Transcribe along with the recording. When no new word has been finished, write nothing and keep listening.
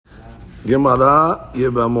Gemara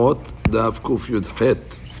Yevamot Daf Kuf Yud Het.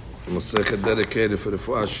 Masechet dedicated for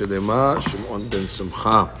Refuah Shelema Shimon ben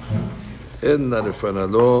Simcha. Enna Refana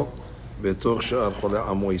Lo Betoch Sha'ar Cholei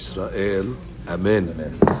Amo Yisrael.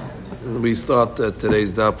 Amen. We start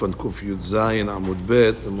today's Daf on Kuf Yud Zayin Amud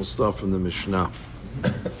Bet, and we'll start from the Mishnah.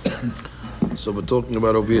 So we're talking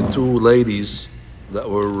about over here two ladies that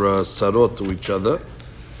were sarot to each other,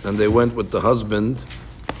 and they went with the husband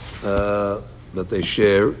that they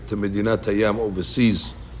share to Medinat Hayam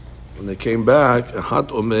overseas. When they came back, Hat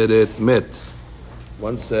Omeret Met.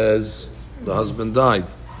 One says the husband died.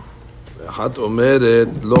 Hat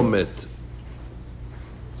Omeret Lo Met.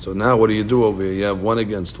 So now what do you do over here? You have one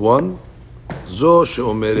against one. Zo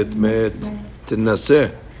She'omeret Met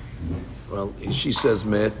Tinaseh. Well, she says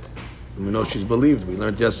Met, and we know she's believed. We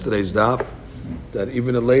learned yesterday's daf that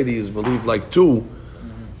even a lady is believed like two.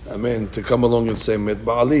 To come along and say Met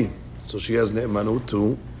Ba'ali. So she has ne'emanut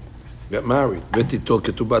to get married. V'titol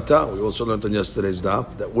ketubata. We also learned on yesterday's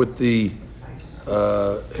daf that with the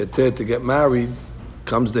heter to get married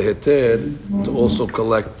comes the heter to also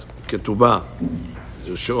collect ketubah.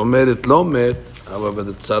 So she'omeret lo met. However,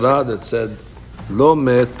 the tzara that said lo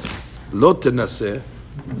met lo tenaseh,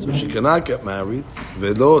 so she cannot get married.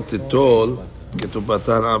 Ve'lo titol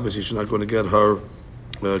ketubatan. Obviously, she's not going to get her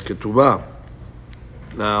ketubah.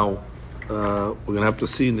 Now, we're going to have to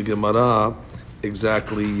see in the Gemara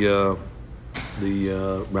exactly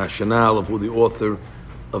the rationale of who the author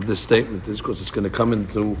of this statement is, because it's going to come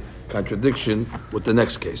into contradiction with the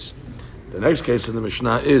next case. The next case in the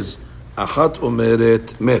Mishnah is Achat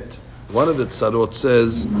Omeret Met. One of the tzarot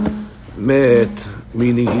says Met,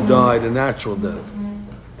 meaning he died a natural death.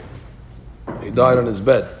 He died on his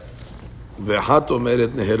bed. Ve'achat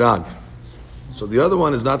Omeret Neherag. So the other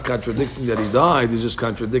one is not contradicting that he died, he's just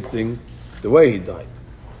contradicting the way he died.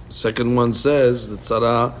 The second one says, the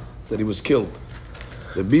tzara, that he was killed.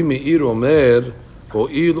 Rabbi Meir Omer,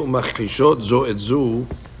 Ho'il u'machishot zo et zu,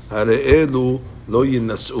 hare'elu lo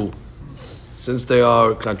yinnas'u. Since they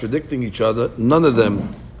are contradicting each other, none of them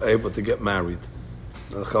are able to get married.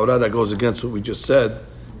 Now, Chaura, that goes against what we just said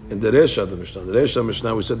in the Resha of the Mishnah. The Resha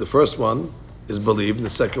Mishnah, we said the first one is believed, and the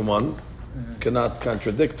second one cannot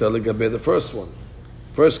contradict the first one.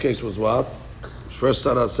 First case was what? First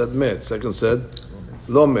tzara said met, second said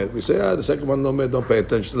lo met. We say, the second one lo met, don't pay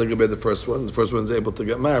attention to the first one. The first one is able to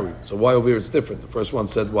get married. So why over here it's different? The first one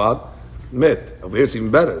said what? Met. Over here it's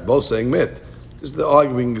even better. Both saying met. Just they're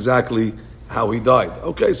arguing exactly how he died.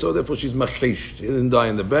 Okay, so therefore she's machish. He didn't die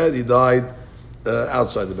in the bed, he died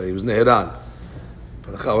outside the bed. He was neheran.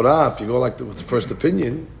 But the Chaura, if you go like with the first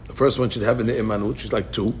opinion, the first one should have a ne'emanut, she's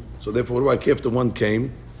like two. So therefore, what do I care if the one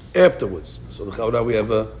came afterwards? So the Chaura, we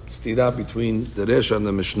have a stira between the Resha and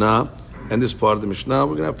the Mishnah and this part of the Mishnah.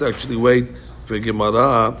 We're going to have to actually wait for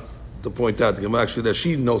Gemara to point out. The Gemara actually, that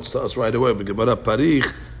she notes to us right away. But Gemara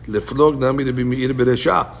parich leflog nami Rabbi Meir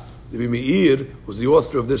beresha. Rabbi Meir, who's the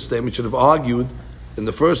author of this statement, should have argued in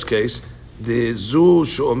the first case, the zu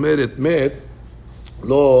she'omeret met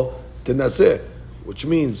lo tenaseh, which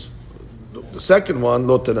means the second one,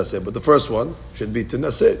 lo tenaseh, but the first one should be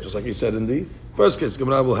tenaseh, just like he said in the first case.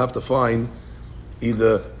 Gemara will have to find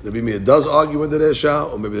either Rabbi Meir does argue with the Resha,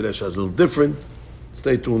 or maybe the Resha is a little different.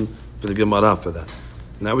 Stay tuned for the Gemara for that.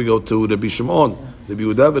 Now we go to Rabbi Shimon. Rabbi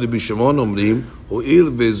Yehuda and Rabbi Shimon omrim, ho'il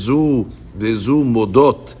vezu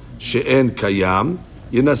modot she'en kayam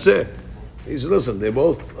yinaseh. He says, listen, they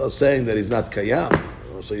both are saying that he's not kayam.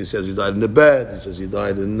 So he says he died in the bed, he says he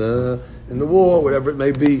died in the war, whatever it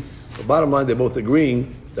may be. The bottom line, they're both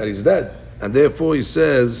agreeing that he's dead. And therefore he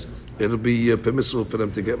says it'll be permissible for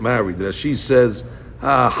them to get married. That she says,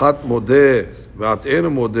 hat modeh v'at ena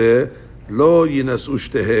modeh lo yinasu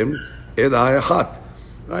shtehem el ha'achat.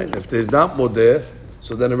 Right? If there's not modeh,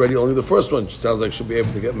 so then already only the first one sounds like she'll be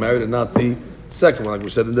able to get married and not the second one, like we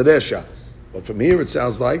said in the Resha. But from here it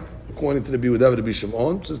sounds like, according to the Yehuda and Rabbi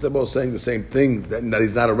Shimon, since they're both saying the same thing, that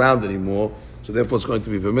he's not around anymore, so therefore it's going to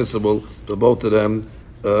be permissible for both of them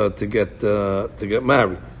to get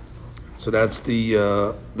married. So that's the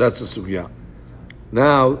sugya.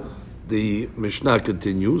 Now the Mishnah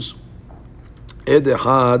continues. Ed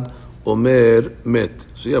echad omer met.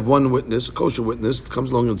 So you have one witness, a kosher witness,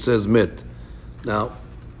 comes along and says met. Now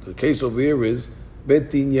the case over here is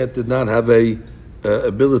Bet Din yet did not have a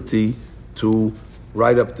ability to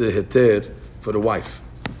write up the heter for the wife.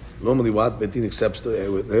 Normally, what Bet Din accepts the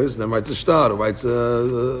witness, then writes a shtar, or writes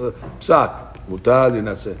a psak. Mutar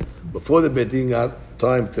linaseh. Before the Bet Din got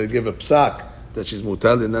time to give a psak that she's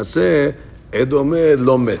mutar linaseh, Ed omer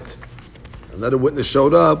lo met. Another witness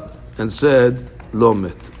showed up and said lo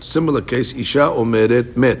met. Similar case, Isha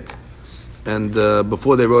omeret met. And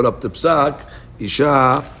before they wrote up the psak,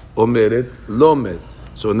 isha omeret lomed.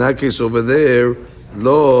 So in that case over there,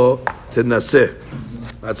 lo tenaseh.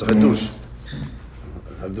 That's a hadush.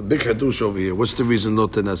 The big hadush over here. What's the reason lo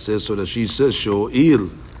tenaseh? So that she says ho'il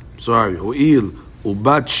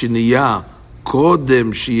ubat shiniya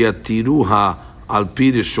kodem shiyatiruha al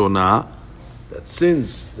pi rishona. That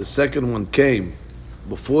since the second one came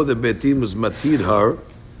before the Beit Din was matir her,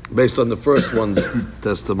 based on the first one's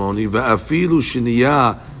testimony, ve'afilu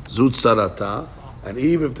shiniya zut sarata, and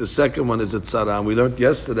even if the second one is a tzara, and we learned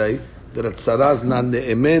yesterday that a tzara is not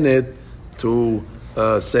ne'emenet to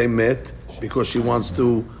say met because she wants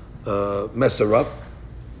to mess her up.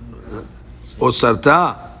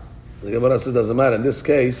 Osarta, the Gemara says doesn't matter. In this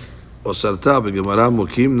case, osarta beGemara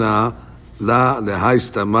mukimna la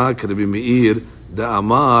lehaistama k'Rabbi Meir da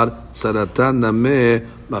amar tzarata nameh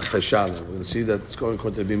machashala. We're going to see that it's going to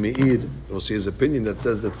Rabbi Meir. We'll see his opinion that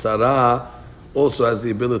says that tzara also has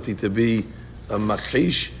the ability to be a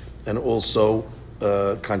machish and also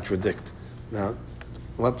contradict. Now,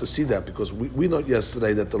 we'll have to see that because we learned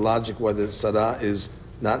yesterday that the logic why the tzara is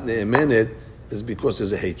not ne'emenet is because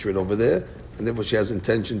there's a hatred over there, and therefore she has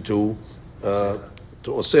intention to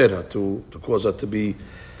oser her, to cause her to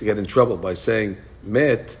get in trouble by saying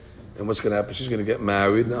met. And what's going to happen? She's going to get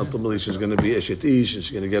married, and ultimately she's going to be eshet ish, and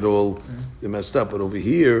she's going to get all messed up. But over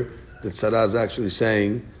here, the tzara is actually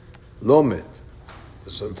saying lo met.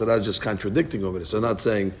 So the tzara is just contradicting over this. So not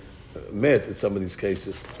saying met in some of these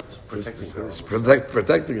cases. It's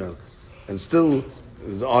protecting her. And still,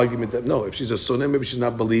 there's an argument that no, if she's a soneh, maybe she's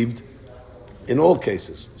not believed in all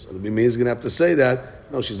cases. So the Bimei is going to have to say that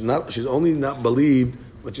no, she's not. She's only not believed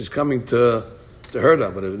when she's coming to hurt her.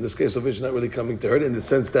 But in this case, of it, she's not really coming to hurt her in the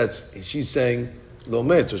sense that she's saying lo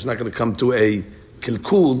met, so she's not going to come to a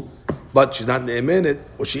kilkul, but she's not ne'emenet,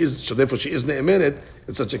 or she is. So therefore, she is ne'emenet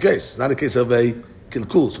in such a case. It's not a case of a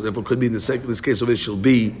kilkul. So therefore, it could be in this case of it, she'll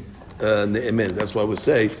be ne'emenet. That's why we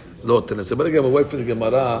say lo tenaseh. But again, we'll wait for the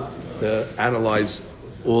Gemara to analyze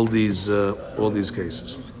all these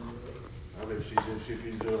cases.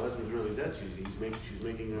 If her husband's really dead, she's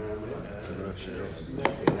making her.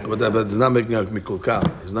 But it's not making her mikulkal.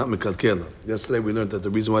 It's not mikalkel. Yesterday we learned that the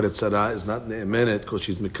reason why the tzara is not ne'emenet because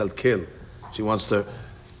she's mikalkel. She wants to,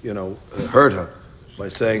 hurt her by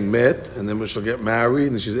saying met, and then when she'll get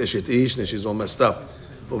married, and she's eshet ish, and she's all messed up.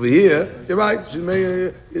 Over here, you're right.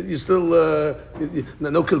 You still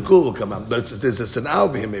no kilkul will come out, but there's a sinah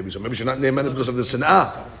over here maybe. So maybe she's not ne'emenet because of the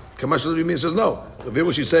sinah. Kamash Rebbe says no. Over here,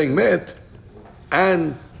 when she's saying met,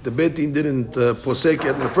 and the Beit Din didn't posek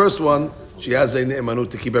yet in the first one, she has a ne'emanut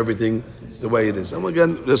to keep everything the way it is. And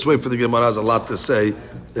again, let's wait for the Gemara. Has a lot to say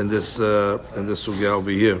in this sugya over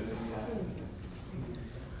here.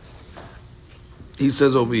 He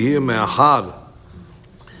says over here, me'ahar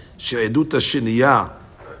she'edut hashiniya,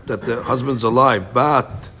 that the husband's alive,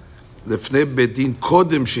 but lefnei Beit Din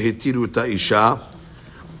kodem shehetiru את האישה,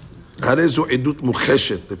 הרי זו עדות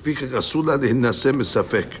מוחשת, לפיכך אסור לה להינשא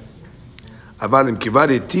מספק. אבל אם כבר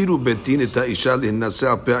התירו בית דין את האישה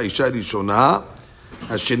להינשא על פי האישה הראשונה,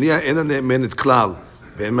 השנייה אינה נאמנת כלל,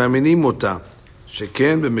 והם מאמינים אותה,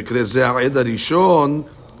 שכן במקרה זה העד הראשון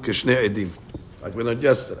כשני עדים. Like we learned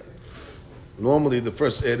yesterday. Normally the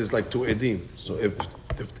first ed is like two edim. So if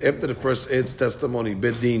after the first ed's testimony,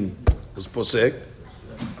 Beit Din is posek,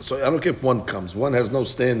 so I don't care if one comes. One has no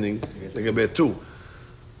standing, they can be two.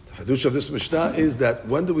 The hadush of this Mishnah is that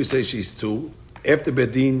when do we say she's two? After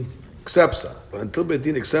Beit Din accepts her. But until Beit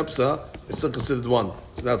Din accepts her, it's still considered one.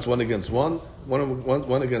 So that's one against one.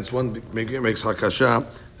 One against one makes hakasha,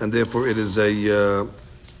 and therefore it is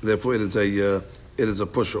a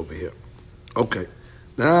push over here. Okay.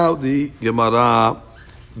 Now the Gemara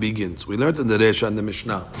begins. We learned in the Resha and the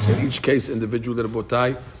Mishnah. So each case individually,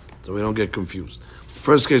 Rabotai, so we don't get confused. The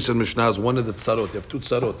first case in Mishnah is one of the tzarot. You have two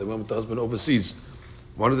tzarot. They went with the husband overseas.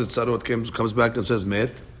 One of the tzarot comes back and says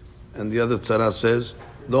met, and the other tzara says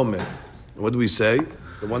lo met. And what do we say?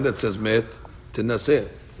 The one that says met, tinaseh.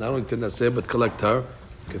 Not only tinaseh, but collect her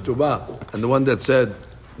ketubah. And the one that said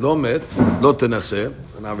lo met, lo tinaseh,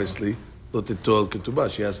 and obviously lo titol ketubah.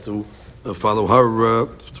 She has to follow her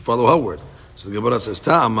word. So the Gemara says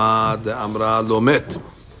ta'ama de amra lo met.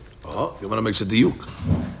 Oh, Gemara makes a diuk.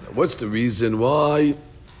 What's the reason why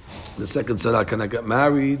the second tzara cannot get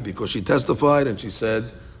married? Because she testified and she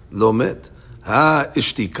said lo met. Ha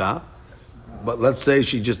ishtika. But let's say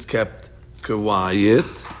she just kept quiet,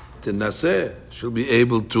 tinaseh, she'll be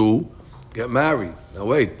able to get married. Now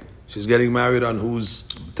wait, she's getting married on whose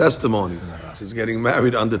testimony? She's getting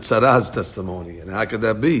married on the tzara's testimony. And how could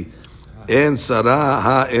that be? En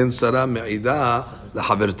tzara me'ida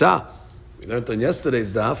lahaverta. We learned on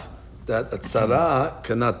yesterday's daf that a tzara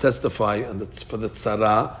cannot testify for the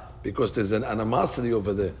tzara because there's an animosity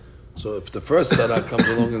over there. So if the first tzara comes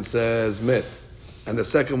along and says mit, and the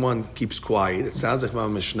second one keeps quiet, it sounds like my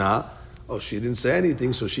Mishnah, she didn't say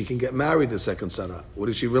anything, so she can get married, the second tzara. What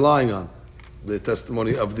is she relying on? The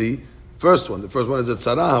testimony of the first one. The first one is a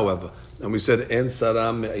tzara, however. And we said, en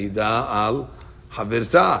tzara me'ida al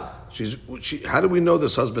havirta. How do we know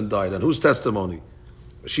this husband died? And whose testimony?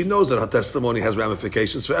 She knows that her testimony has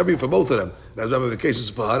ramifications for both of them. It has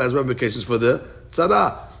ramifications for her, it has ramifications for the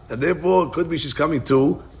tzara. And therefore, it could be she's coming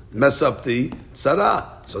to mess up the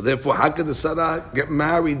tzara. So therefore, how could the tzara get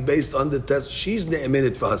married based on the test? She's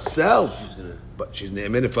ne'eminit for herself. But she's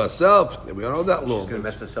ne'eminit for herself. We don't know that law. She's going to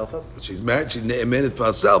mess herself up? She's married, she's ne'eminit for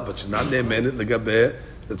herself, but she's not ne'eminit l'gabeh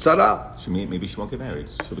the tzara. Maybe she won't get married.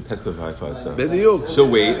 She'll be testify for herself. B'diuk. She'll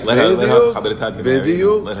wait. Let her chaberta get married.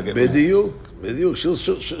 Let her get married.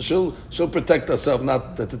 B'diuk. She'll protect herself,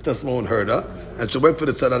 not that the testimony won't hurt her, and she'll wait for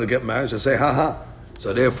the tzara to get married. She'll say, ha ha.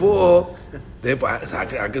 So therefore,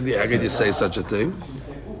 how could you say such a thing?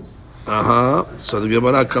 So the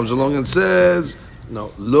Gemara comes along and says,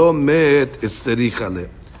 no, lo met itzterichale,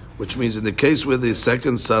 which means in the case where the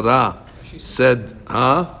second tzara said,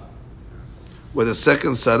 where the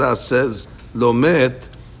second tzara says lo met,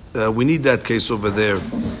 we need that case over there,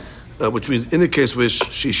 which means in the case where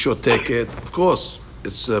she shoteket, of course,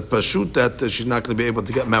 it's pashut that she's not going to be able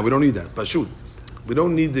to get married. We don't need that, pashut. We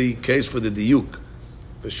don't need the case for the diuk.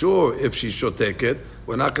 For sure, if she's shoteket,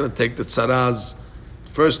 we're not going to take the tzara's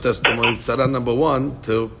first testimony, tzara number 1,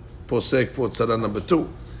 to posek for tzara number 2.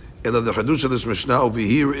 And the Hadush of this Mishnah over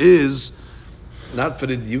here is not for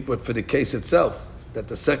the diuk, but for the case itself, that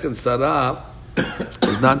the second tzara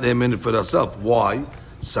is not ne'eminit for herself. Why?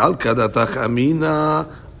 Sal kadatach amina.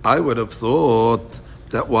 I would have thought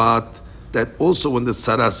that also when the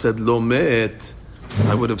tzara said lo met,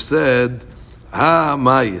 I would have said ha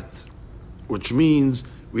mayit, which means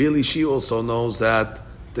really she also knows that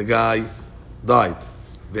the guy died.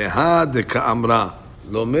 Veha de ka'amra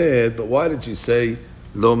lo met, but why did she say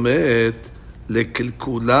lo met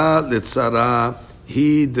lekilkula letzara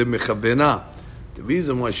hi de mechavena? The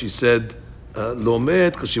reason why she said lo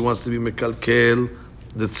met because she wants to be mekalkel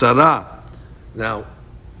the tzara. Now,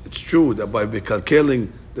 it's true that by mekalkeling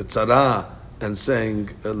the tzara and saying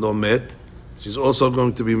lo met, she's also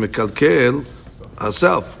going to be mekalkel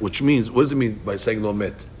herself, which means, what does it mean by saying lo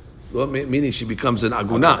met? Lo met meaning she becomes an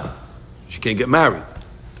aguna. She can't get married,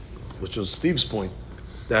 which was Steve's point,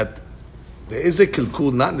 that there is a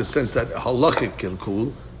kilkul, not in the sense that a halachic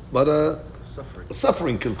kilkul, but a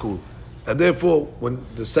suffering kilkul. And therefore, when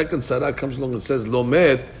the second tzara comes along and says lo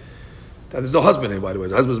met, and there's no husband here, by the way.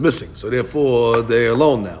 The husband's missing, so therefore they're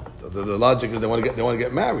alone now. So the logic is they want to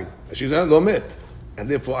get married, and she's not lo met, and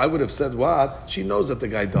therefore I would have said what? She knows that the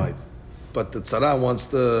guy died, but the tzara wants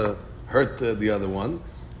to hurt the other one,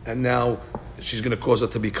 and now she's going to cause her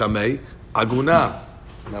to become a aguna.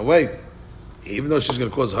 Now wait, even though she's going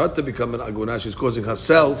to cause her to become an aguna, she's causing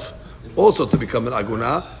herself also to become an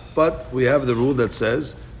aguna. But we have the rule that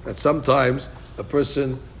says that sometimes a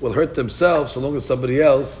person will hurt themselves so long as somebody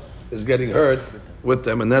else is getting hurt with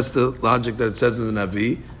them, and that's the logic that it says in the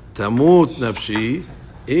Navi, Tamut nafshi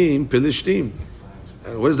im pilishtim.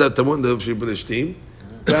 And what is that Tamut nafshi pilishtim?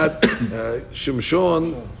 That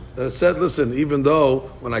Shimshon said, listen, even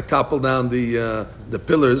though when I topple down the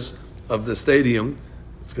pillars of the stadium,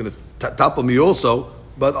 it's going to topple me also,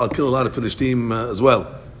 but I'll kill a lot of Pilishtim as well.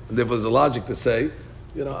 And therefore there's a logic to say,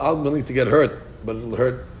 I'm willing to get hurt, but it'll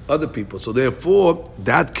hurt other people. So therefore,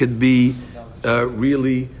 that could be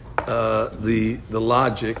really the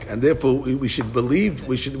logic, and therefore we shouldn't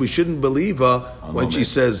believe her when she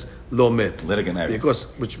says lo met. Let her get married. Because,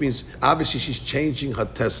 which means obviously she's changing her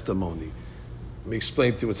testimony. Let me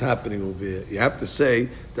explain to you what's happening over here. You have to say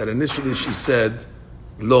that initially she said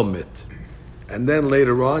lo met, and then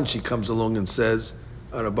later on she comes along and says,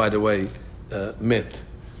 by the way, met.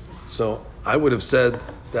 So I would have said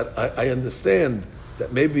that I understand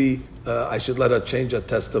that maybe I should let her change her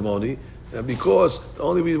testimony, because the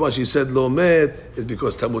only reason why she said lo met is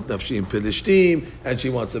because tamut nafshi in pilishtim, and she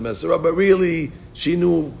wants to mess her up. But really, she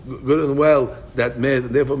knew good and well that met,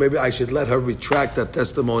 and therefore maybe I should let her retract that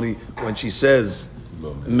testimony when she says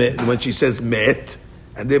met,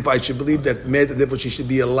 and therefore I should believe that met, and therefore she should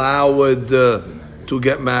be allowed to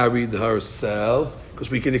get married herself, because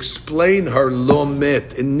we can explain her lo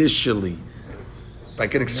met initially. If I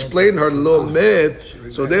can explain her lo met,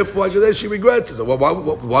 so therefore she regrets it. So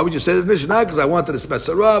why would you say that initially? Not because I wanted to mess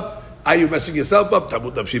her up. Are you messing yourself up?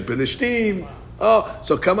 Tamut nafshi pilishtim. Oh,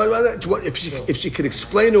 so come on, if she could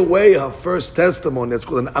explain away her first testimony, that's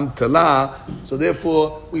called an amtala. So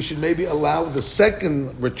therefore, we should maybe allow the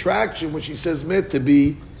second retraction, when she says met, to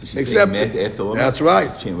be accepted. That's right.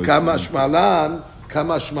 Kama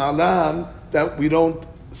shmalan, that we don't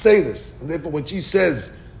say this, and therefore, when she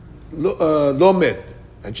says lo met,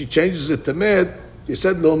 and she changes it to met, she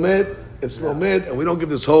said lo met, it's lo met, and we don't give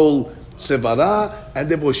this whole sevara, and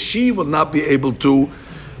therefore she will not be able to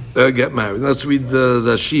get married. Let's read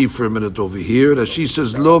Rashi for a minute over here. Rashi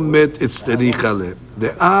says, "Lo met itzterichale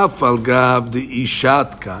de'af al gav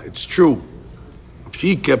de'ishatka." It's true.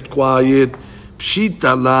 She kept quiet.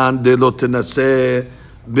 Pshitalan de lo tenaseh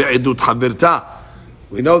be'edut haverta.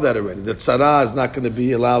 We know that already. That Sarah is not going to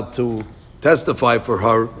be allowed to testify for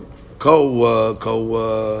her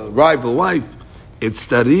rival wife. It's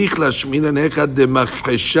tarich lashmina nechad de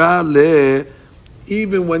machesha le.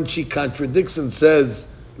 Even when she contradicts and says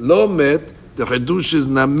lo met, the chidush is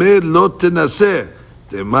named lo tenaseh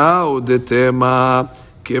tema u de tema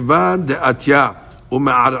kevan de atya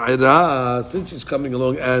ume'ar'era. Since she's coming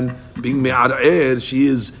along and being me'ar'er, she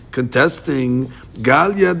is contesting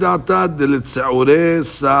gal yadata de litzaure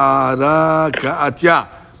sara ka'atya,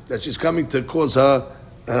 that she's coming to cause her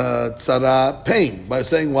tzara pain by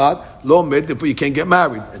saying what? Lo met, therefore you can't get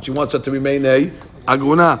married, and she wants her to remain a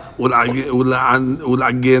aguna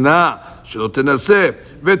ul'agena שלא תנסה,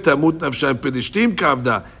 ותמות נפשה עם פלישתים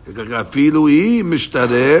כעבדה, אפילו היא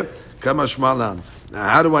משתרה כמה שמלן. Now,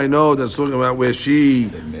 how do I know that's talking about where she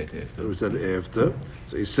said after?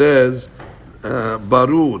 So he says,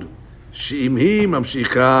 ברור, שאם היא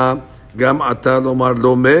ממשיכה, גם אתה לומר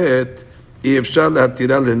לא מת, אי אפשר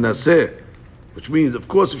להתירה להנסה. Which means, of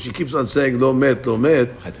course, if she keeps on saying lo met, so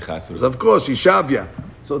of course she's shavya.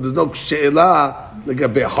 So there's no she'elah, like a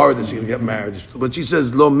bit hard that she's going to get married. But she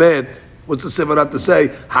says lo met, what's the sevarah to say?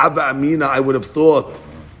 Hava amina, I would have thought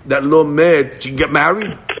that lo met, she can get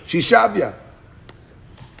married. She's shavya.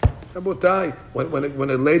 When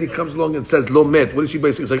a lady comes along and says lo met, what is she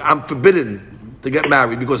basically saying? I'm forbidden to get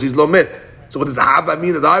married because he's lo met. So what is hava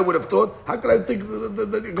amina that I would have thought? How could I think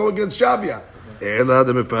that go against shavya? Ela,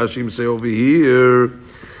 the Mefashim say over here.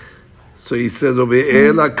 So he says over here,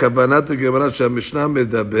 Ela kavanat gemara shemishnah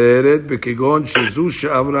medaberet bekigon shezu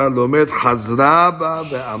she'amra lomet hazra ba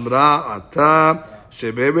ve'amra ata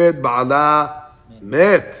shebemet ba'ala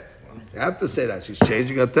met. You have to say that. She's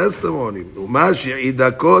changing her testimony. Uma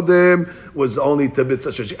she'ida kodem was only to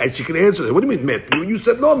mitzvah. And she can answer it. What do you mean met? You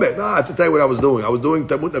said no met. No, I have to tell you what I was doing. I was doing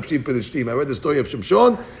Tamut Nafshim Pedishtim. I read the story of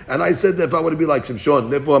Shimshon, and I said that if I want to be like Shimshon,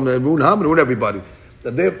 therefore I'm going to ruin Ham and ruin everybody.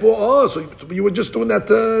 And therefore, so you were just doing that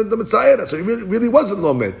to the Messiah. So it really wasn't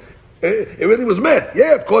no met. It really was met.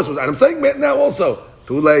 Yeah, of course it was. And I'm saying met now also.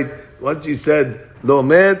 Too late. Once she said no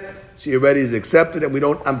met, she already is accepted, and we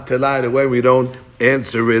don't amtela it away. We don't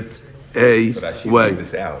answer it a way.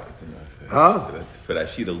 This out. Huh? For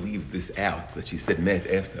Rashi to leave this out, that she said met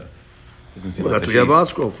after. Doesn't seem well, like that's what you have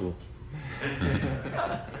Oscar for.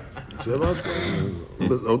 That's what you have Oscar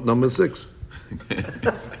for. Number 6.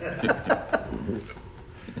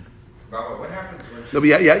 No, but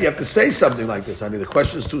you have to say something like this, honey. The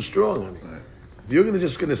question is too strong, honey. If you're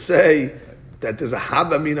just going to say that there's a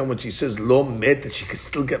havamina when she says lo met, that she can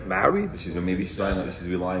still get married. Maybe she's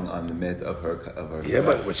relying on the met of her. Yeah,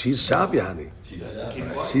 but she's shavya, honey.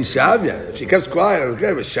 She's shavya. If she keeps quiet,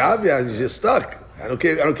 okay, but shavya, you're stuck. I don't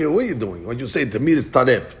care what you're doing. When you say to me, it's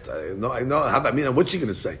taref. I know havamina. What's she going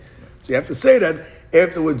to say? So you have to say that.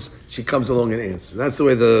 Afterwards, she comes along and answers. That's the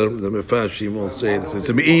way the Mefashim will say it. It's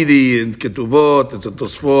a Me'idi in Ketuvot, it's a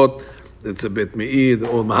Tosfot, it's a Bet Me'id,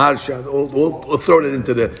 or Maharsha, all thrown it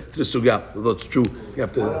into the Sugah. Although it's true, you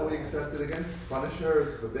have to. Why don't we accept it again? Punish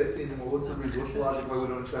her, forbid it, and what's the logic why we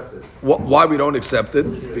don't accept it? Why we don't accept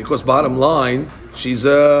it? Because bottom line, she's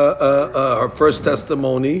her first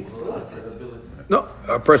testimony. No,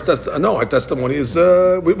 her testimony is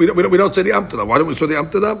we don't say the Amtala. Why don't we say the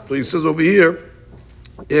Amtala? So he says over here.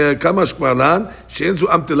 It's not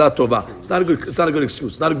a good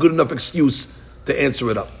excuse. It's not a good enough excuse to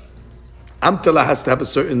answer it up. Amtala has to have a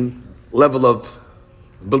certain level of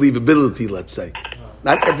believability, let's say.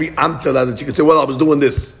 Not every amtala that you can say, well, I was doing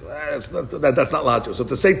this. That's not logical. So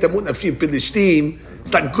to say Tamut Nafshim Pidishtim,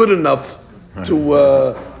 it's not good enough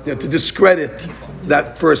to discredit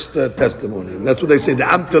that first testimony. And that's what they say. The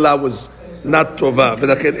amtala was not tova.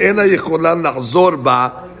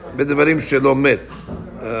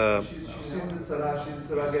 She sees the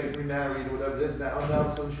tzara getting remarried, whatever it is. Now all of a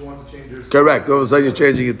sudden she wants to change her. Correct. All of a sudden you're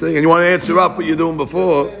changing your thing, and you want to answer up what you're doing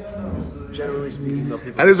before. Generally speaking, though,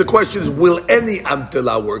 people. And there's a question: is will any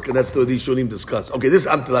amtala work? And that's the Rishonim discuss. Okay, this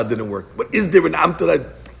amtala didn't work, but is there an amtala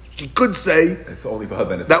She could say It's only for her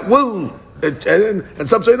benefit. that will, and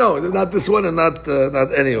some say no, not this one and not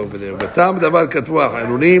any over there. ותם דבר כתבו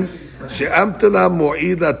האחרונים, שאמתלה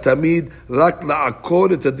מועידה תמיד רק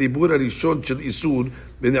לעקור את הדיבור הראשון של איסור,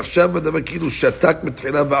 ונחשב בדבר כאילו שתק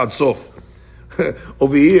מתחילה ועד סוף.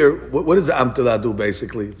 Over here, what does the amtala do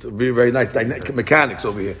basically? It's a very, very nice mechanics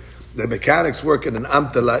over here. The mechanics work in an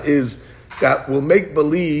amtala is that will make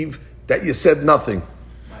believe that you said nothing.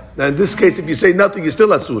 Now in this case, if you say nothing, you're still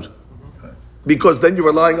asur. Because then you're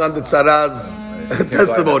relying on the tzara's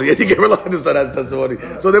testimony. And you can rely on the tzara's testimony.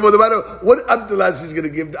 So therefore, no matter what amtala she's going to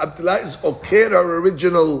give, the amtala is okay her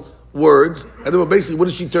original words. And then basically, what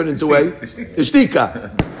does she turn into?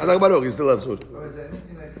 Ishtika. You're still asur.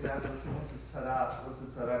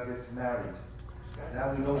 Gets married.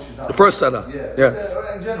 Now we know she's not. The first Sarah.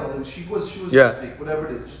 Yeah. In general, she was yeah. mistake, whatever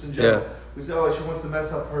it is, just in general. Yeah. We say, oh, she wants to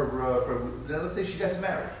mess up her. Now let's say she gets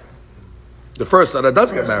married. The first Sarah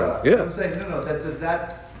does get married. Yeah. I'm saying, no. Does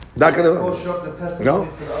that not gonna push up the testimony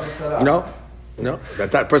for the other Sarah? No.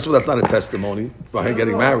 That first of all, that's not a testimony for her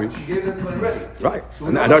getting married. She gave the testimony ready. Right. So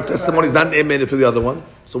and her testimony is not an image for the other one.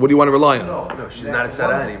 So what do you want to rely on? No, she's not a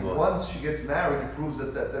Sarah anymore. Once she gets married, it proves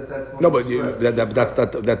that testimony. No, but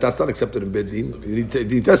that's not accepted in Bedin. You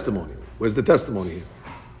need testimony. Where's the testimony here?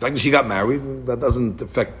 Like she got married, that doesn't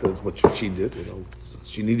affect what she did.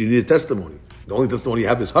 She needed a testimony. The only testimony you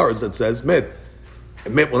have is hers that says met.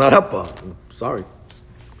 And met will not help her. Sorry.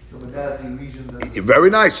 Very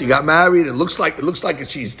nice. She got married. It looks like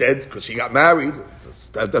she's dead because she got married. It's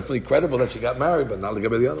definitely credible that she got married, but not like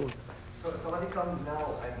the other one. So somebody comes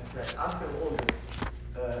now and says, after all this,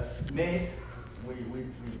 mate, we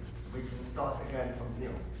can start again from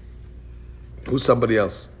zero. Who's somebody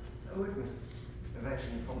else? A witness,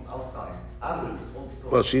 eventually from outside. After this whole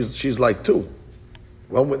story. Well, she's like two.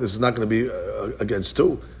 One witness is not going to be against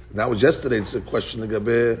two. That was yesterday. It's a question of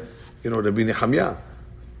Rabbi Nehemiah.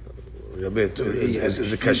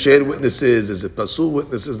 Is it kasher witnesses? Is it pasul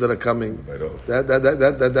witnesses that are coming?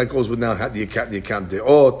 That goes with now the account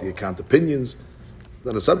deot, the account opinions.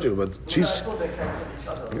 Not a subject, but she's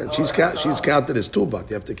counted as two. But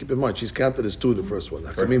you have to keep in mind she's counted as two. The first one.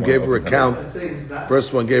 Hakamim gave her a count.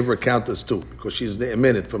 First one gave her a count as two because she's a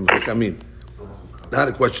minute from Hakamim. Now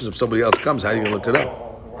the question is if somebody else comes, how are you going to look it up?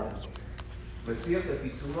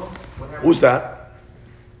 Who's that?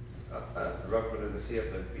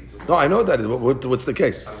 No, I know that is. What's the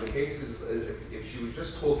case? The case is if she was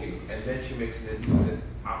just talking and then she makes an adut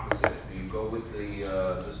opposite. Do you go with the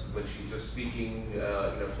when she's just speaking to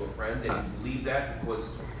a friend and you believe that because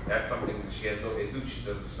that's something that she has no adut, she's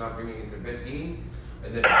not bringing it to Bedin,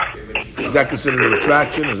 and then when she is that considered a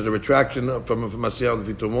retraction? Is it a retraction from Masiyah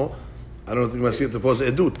Vitumo? I don't think Masiyah Tefos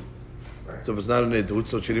is adut. Right. So if it's not an adut,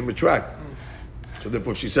 so she didn't retract. So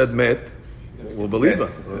therefore, if she said met. We'll believe her.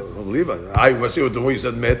 We'll believe her. I was here with the way you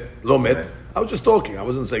said met, lo met. I was just talking. I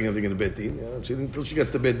wasn't saying anything in the Bedin. Until she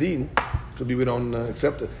gets to Bedin, could be we don't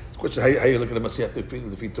accept it. The question is how you look at the Masiyah to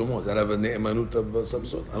defeat Tomo. Does that have a ne'emanut of some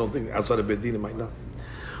sort? I don't think outside of Bedin it might not.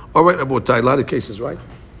 All right, Abotai, a lot of cases, right?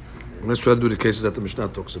 Let's try to do the cases that the Mishnah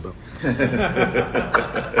talks about.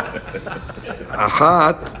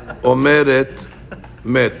 Achat omeret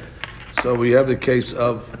met. So we have the case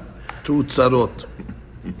of two tzarot.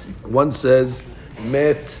 One says,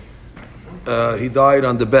 met, he died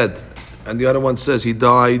on the bed. And the other one says he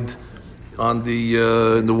died on the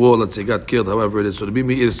in the wall, let's say, got killed, however it is. So the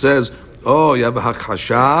Bimir says, oh, you have a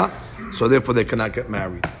hakhasha, so therefore they cannot get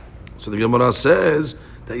married. So the Gemara says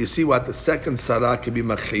that you see what the second sarah can be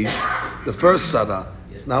makhish. The first sarah,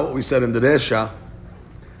 it's not what we said in the Resha.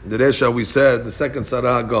 In the Resha we said, the second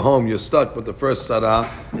sarah, go home, you're stuck, but the first sarah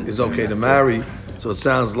is okay to marry. So it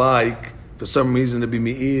sounds like for some reason, the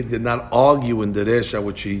Bimir did not argue in the Resha,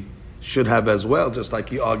 which he should have as well, just like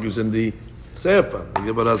he argues in the Sefer. The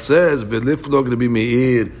Gemara says, "V'liflog the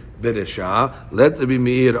Bimir beresha." Let the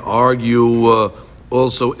Bimir argue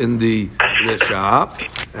also in the Resha,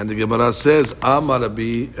 and the Gemara says, "Amar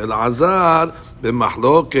Rabbi Elazar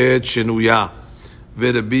b'machloket shenuya,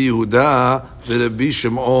 v'Rabbi Yehuda v'Rabbi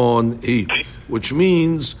Shimon hi," which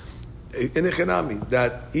means in Echanami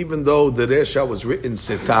that even though the Resha was written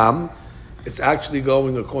Setam, it's actually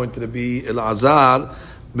going according to the Rabbi Elazar,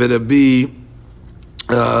 the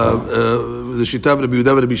Shita of Rabbi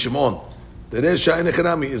Yehuda, Rabbi Shimon. The Resha in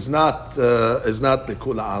Echanami is not the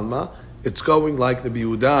Kula Alma. It's going like Rabbi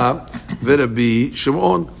Yehuda, Rabbi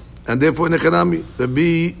Shimon, and therefore in Echanami,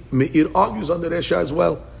 Rabbi Meir argues on the Resha as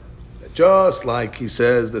well. Just like he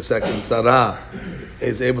says, the second Sarah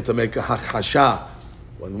is able to make a hakhasha.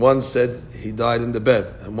 When one said he died in the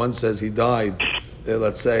bed, and one says he died,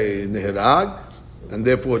 let's say, Nihirag, and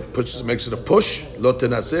therefore it makes it a push. Lo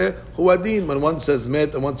tenaseh huadin. When one says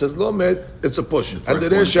met and one says lo met, it's a push. And the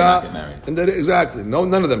resha, exactly,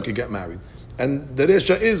 none of them can get married. And the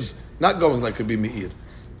resha is not going like Rabbi Meir,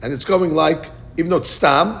 and it's going like, even though it's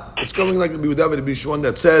stam, it's going like Rabbi Yehuda and Rabbi Shimon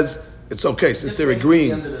that says it's okay since they're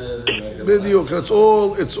agreeing. It's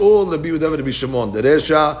all Rabbi Yehuda and Rabbi Shimon, the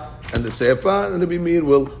resha and the sefa, and Rabbi Meir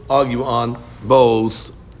will argue on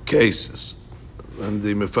both cases. And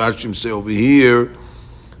the Mefarshim say over here,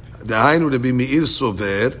 the Hainu Rabbi Meir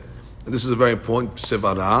Sover, and this is a very important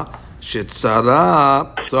sevara,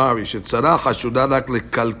 shetzara hashuda rak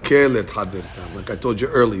lekalkel et haberta. Like I told you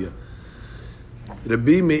earlier,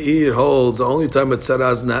 Rabbi Meir holds the only time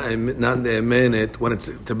tzara is not ne'emenet when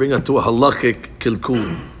it's to bring her to a halachic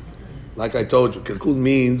kilkul. Like I told you, kilkul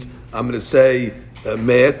means I'm going to say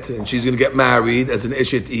met, and she's going to get married as an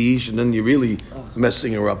eshet ish, and then you're really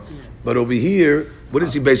messing her up. But over here, what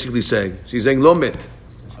is he basically saying? She's saying lo met.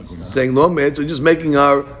 Saying lo met, so just making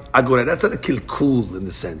her aguna. That's not a kilkul in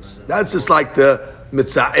the sense. That's just like the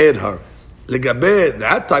mitza'ed her. Legabe,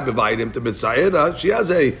 that type of item to mitza'ed her, she has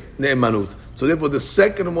a ne'emanut. So therefore, the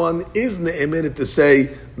second one is ne'emanut to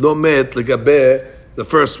say lo met legabe the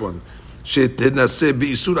first one. Shetenase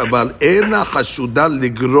bi'isur aval ena hashuda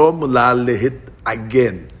ligrom la lehit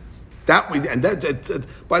again. That we and that.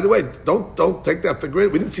 By the way, don't take that for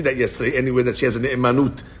granted. We didn't see that yesterday anywhere that she has a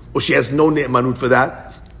ne'emanut or she has no ne'emanut for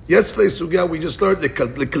that. Yesterday, Sugya, we just learned the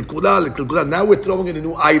kilkula. Now we're throwing in a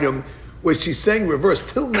new item where she's saying reverse.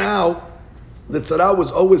 Till now, the tzara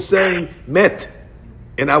was always saying met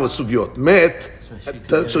in our sugyot met,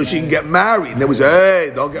 so she can get married. And they would say,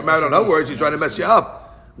 hey, don't get married on her words. She's trying to mess you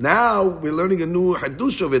up. Now we're learning a new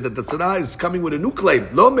hadush of it that the tzara is coming with a new claim,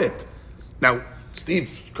 lo met. Now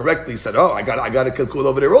Steve correctly said, oh, I got a kilkul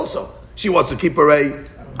over there also. She wants to keep her a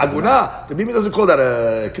aguna. The Bibi doesn't call that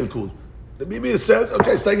a kilkul. The Bibi says,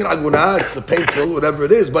 okay, staying in aguna, it's painful, whatever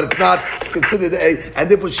it is, but it's not considered a, and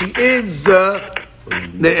therefore she is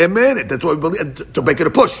ne'emenet. That's why we believe, to make it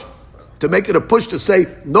a push. To make it a push to say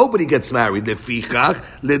nobody gets married. Lefichach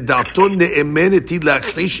ledaton ne'emenet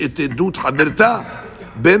lachish et edut haderta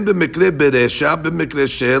ben b'mekre beresha b'mekre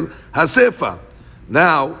shel hasefa.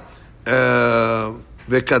 Now,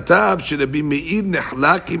 וכתב שרבי מאיר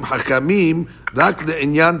נחלק עם חכמים רק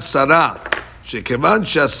לעניין שרה, שכיוון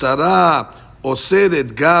שהשרה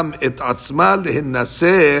אוסרת גם את עצמה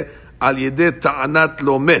להינשא על ידי טענת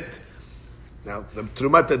לא מת. Now, the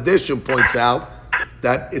Trumat Adeshim points out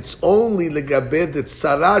that it's only לגבי that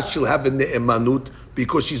Sarah she'll have a ne'emanut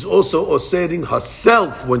because she's also osering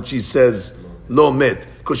herself when she says lo met,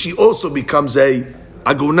 because she also becomes a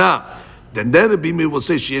aguna. Then Rabbi Meir will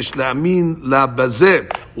say שיש להאמין לה בזה,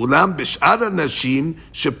 אולם בשאר הנשים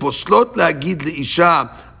שפוסלות להגיד לאישה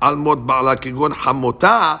על מות בעלה כגון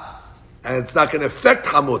חמותה, and it's not going to affect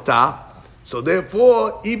חמותה, so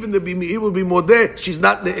therefore even Rabbi Meir will be modeh, she's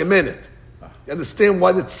not ne'emenet. You understand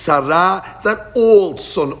why it's Sarah? It's not all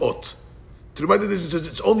sonot.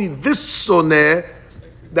 It's only this soneh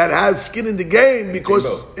that has skin in the game because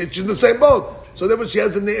it's in the same boat. So therefore she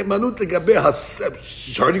has a ne'emanut legabe herself.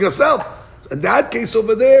 She's hurting herself. In that case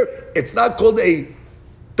over there, it's not called a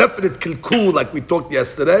definite kilkul like we talked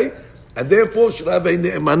yesterday, and therefore she'll have a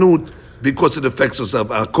ne'emanut because it affects herself.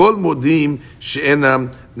 Akol modim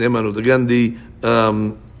she'enam ne'emanut. Again,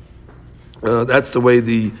 that's the way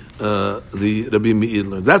the Rabbi Meir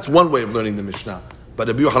learned. That's one way of learning the Mishnah. But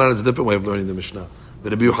Rabbi Yochanan is a different way of learning the Mishnah.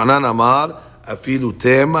 But Rabbi Yochanan Amar afilu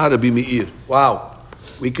tema Rabbi Meir. Wow,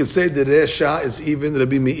 we could say the Resha is even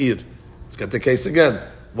Rabbi Meir. Let's get the case again.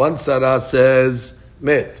 One Sarah says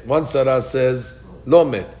met, one Sarah says lo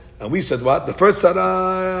met, and we said what? The first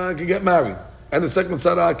Sarah can get married, and the second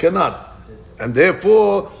Sarah cannot, and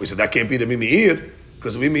therefore we said that can't be the Meir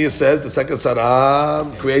because the Meir says the second Sarah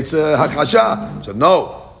creates a hakasha. So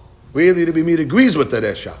no, really the Meir agrees with the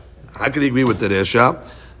Resha. How can he agree with the Resha?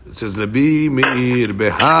 It says Rabbi Meir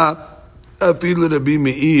beha afilu Rabbi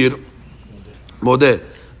Meir modeh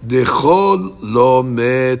dechol lo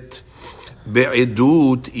met.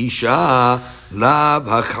 Be'edut isha lav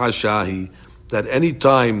hakashahi. That any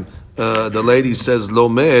time the lady says lo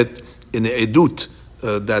met in the edut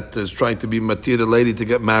that is trying to be matir the lady to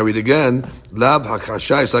get married again, lav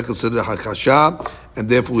hakasha is not considered hakasha, and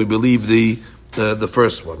therefore we believe the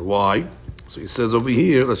first one. Why? So he says over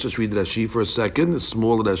here. Let's just read Rashi for a second. A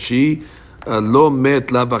small Rashi. Lo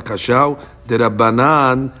met lav hakasha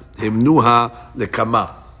derabanan himnuha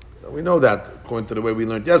lekama. We know that according to the way we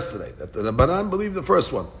learned yesterday, that the Rabbanan believed the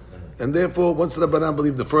first one. And therefore, once the Rabbanan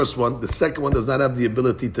believed the first one, the second one does not have the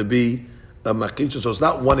ability to be a makisha. So it's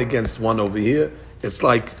not one against one over here. It's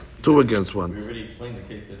like 2 against 1. We already explained the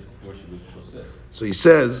case that before she was posek. So he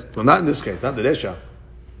says, well, not in this case, not the Resha.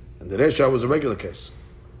 And the Resha was a regular case.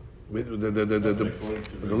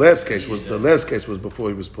 The last case was before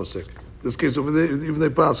he was posek. This case over there, even they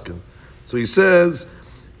paskin. So he says,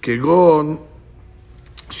 כגון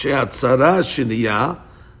שהצרה השנייה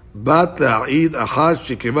בת להעיד אחר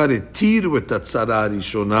שכבר התירו את הצרה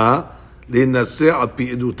הראשונה להינשא על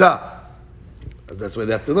פי עדותה. That's why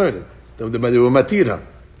they have to learn it. They were matira.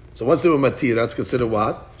 So once they were matira, it's considered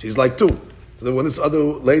what? She's like 2. So then when this other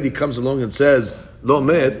lady comes along and says, lo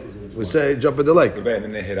met, we say, jump in the lake.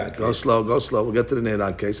 Go slow. We'll get to the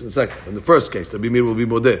Neherag case in a second. In the first case, the Bimir will be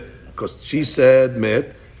modeh. Because she said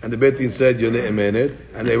met, and the Beit Din said you're ne'emenet,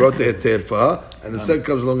 and they wrote the heter for her, and the second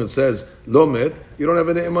comes along and says lo met, you don't have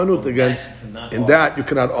any emanut against. In that you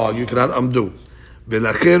cannot argue, you cannot undo.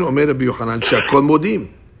 ולכן אומר רבי יוחנן שהכל מודים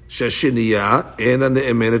שהשנייה אינה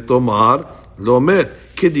נאמנת לומר לא מת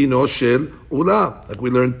כדינו של עולה, like we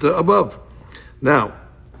learned above. Now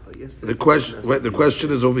the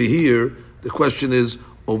question is over here. The question is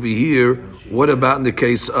over here. What about in the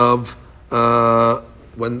case of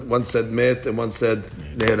when one said met and one said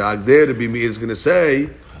neherag? There, the Bimi is going to say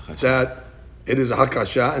that it is a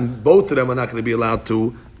hakasha, and both of them are not going to be allowed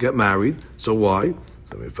to get married. So why?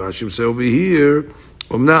 So Mefashim say over here,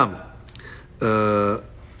 Omnam.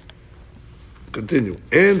 Continue.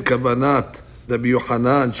 En kavanat Rabbi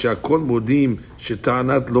Yochanan she'akol modim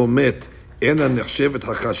she'ta'anat lo met ena nechshevet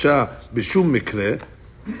hakasha b'shum mikre.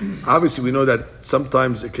 Obviously, we know that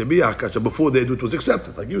sometimes it can be a hakasha before the edut was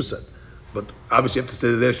accepted, like you said. But obviously, you have to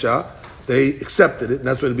say the resha. They accepted it, and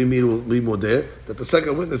that's why the Bimi will be modeh, that the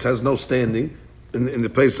second witness has no standing in the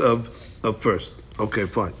place of first. Okay,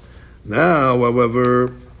 fine. Now,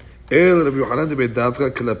 however, El Rabbi Yochanan de Beit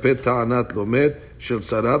Davka kelapet ta'anat lomet shel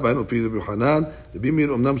Sarah, והיינו לפי רבי יוחנן, רבי מאיר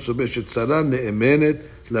אומנם סובר שצרה נאמנת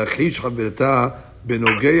להכחיש חברתה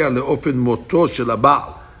בנוגע לאופן מותו של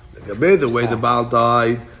הבעל. לגבי the way the בעל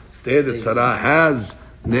died, there the צרה has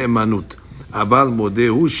נאמנות. אבל מודה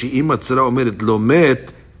הוא שאם הצרה אומרת לא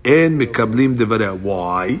מת, אין מקבלים דבריה.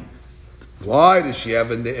 Why? Why does she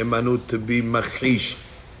have a נאמנות to be מכחיש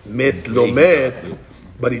מת לא מת?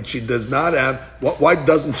 But she does not have. Why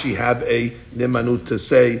doesn't she have a nemanut to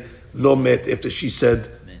say lo met after she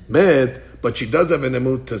said met? But she does have a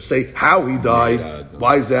nemanut to say how he died.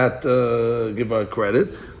 Why is that? Give her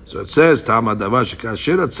credit. So it says Tama davar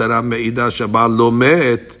shekasher atzara meida shabal lo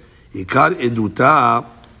met ikar eduta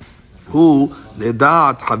hu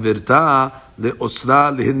ledat haverta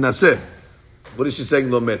leosra lehinnaseh. What is she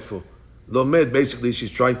saying lo met for? Lo met, basically,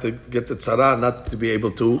 she's trying to get the tzara not to be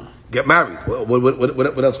able to get married.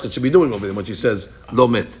 What else could she be doing over there when she says lo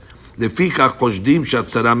met? לפיכך חושדים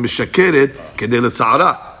שהצרה משקרת כדי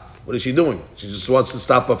לצערה. What is she doing? She just wants to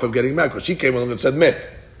stop her from getting married because she came along and said met,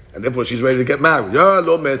 and therefore she's ready to get married. Yeah,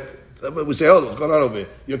 lo met. We say, hold on, what's going on over here?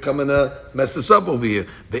 You're coming to mess this up over here.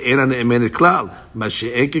 ואין הנאמנת כלל, מה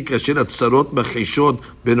שאין כאשר הצרות מכחישות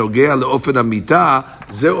בנוגע לאופן המיתה,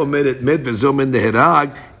 זה אומרת מת וזה אומר נהרג,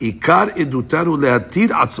 עיקר עדותן הוא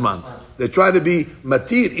להתיר עצמן. They try to be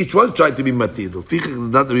matir. Each one tried to be matir. לפיכך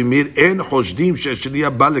לדעת רבי מאיר, אין חושדים שהשנייה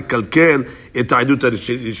בא לקלקל את העדות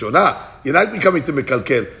הראשונה. You're not coming to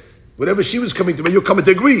מקלקל. Whatever she was coming to me, you're coming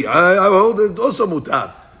to agree. I hold it also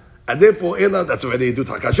mutar. And therefore, that's already edut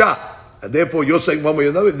hakasha. And therefore, you're saying one way or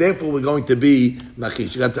another. Therefore, we're going to be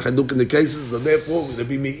machish. You got to haduk in the cases, and therefore, we're going to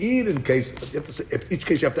be me'ir in case. You have to say, if each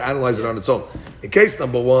case you have to analyze it on its own. In case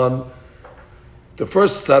number 1, the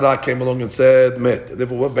first Sarah came along and said met. And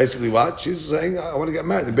therefore, basically what? She's saying, I want to get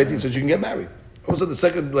married. The Beit Din says you can get married. Also, the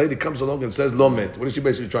second lady comes along and says lo met. What is she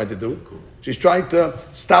basically trying to do? She's trying to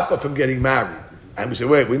stop her from getting married. And we say,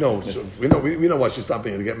 wait, we know why she's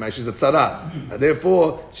stopping her to get married. She's a tzara. And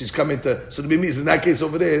therefore, she's coming to... So the Bimi in that case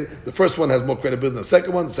over there, the first one has more credibility than the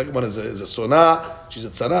second one. The second one is a sonah. She's a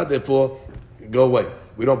tzara. Therefore, go away.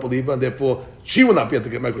 We don't believe her. And therefore, she will not be able to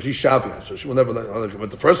get married because she's shavia. So she will never let her get married.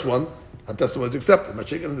 But the first one, her testimony is accepted.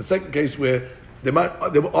 In the second case where they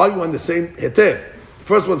were arguing the same heter. The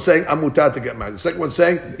first one saying, I'm mutar to get married. The second one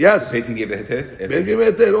saying, yes. They can give the heter? They give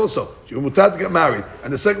a heter also. She was mutar to get married.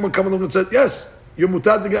 And the second one coming along and said, yes. You're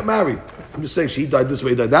mutar to get married. I'm just saying she died this way,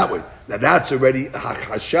 he died that way. Now that's already a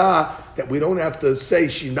hakasha that we don't have to say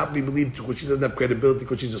she's not being believed because she doesn't have credibility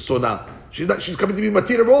because she's a sonah. She's coming to be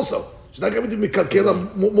matira also. She's not coming to be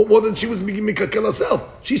mikalkela more than she was making mikalkela herself.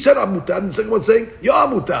 She said I'm mutar, and the second one saying you're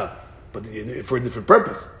mutar, but for a different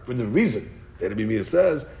purpose, for a different reason. The Rebbe Meir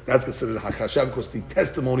says that's considered hakasha because the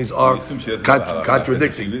testimonies are contradicting.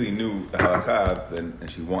 If she really knew the halakha, and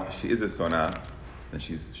she is a sonah. And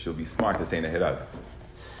she'll be smart to say Neherag.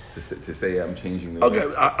 to say I'm changing the. Okay,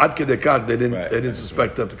 ad kedekak, they Right. didn't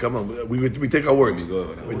suspect that to come on. We take our words.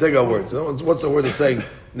 We We take our words. What's the word of saying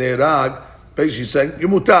ne'erag? Basically saying you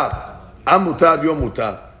mutar, I'm mutar, you're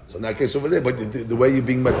mutar. So in that case over there, but the way you're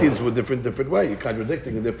being matir is a different way. You're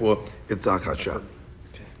contradicting, and therefore it's akasha.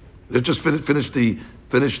 Let's just finish the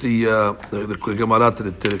Gemara to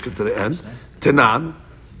the end. Tenan,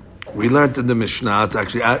 we learned in the Mishnah. It's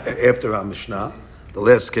actually after our Mishnah, the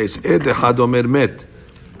last case. Ed echad omer met.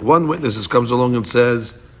 One witness comes along and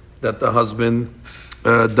says that the husband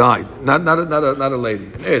died. Not a lady.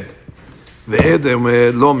 An ed. Ve'ed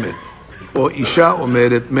omer lo met. Or isha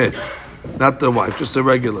omeret met. Not the wife, just a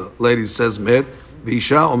regular lady says met.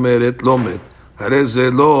 Ve'isha omeret lo met.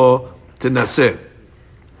 Hareze lo tenaseh.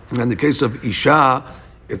 And in the case of isha,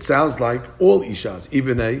 it sounds like all ishas,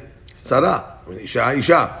 even a tzara.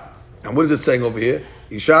 Isha. And what is it saying over here?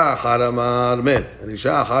 Isha haramar met. And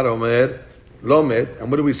isha haramer lo met. And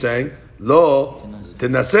what are we saying? Lo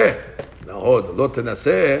tenaseh. Now hold, lo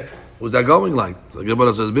tenaseh, who's that going like? The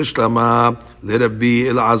Gemara says, Bishlama leRabbi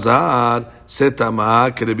Elazar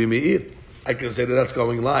setama keRabbi Meir. I can say that's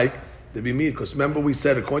going like Rabbi Meir, because remember we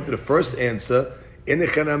said, according to the first answer, in the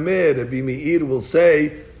Chanameh, Rabbi Meir will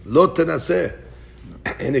say, lo tenaseh.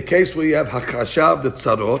 In the case where you have hakashav the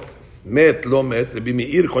tzarot, met lo met, Rabbi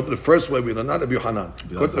Meir, according to the first way we learn, not Rabbi Yohanan.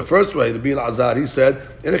 According to the first way, Rabbi Elazar, he said,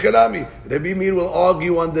 in the Kalami, Rabbi Meir will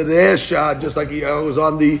argue on the resha, just like he was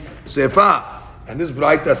on the sefa. And this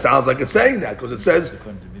Braita sounds like it's saying that, because it says,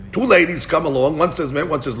 two ladies come along, one says met,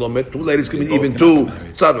 one says lo met, two ladies come in, even two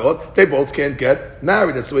tzarot, they both can't get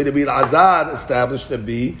married. That's the way Rabbi Elazar established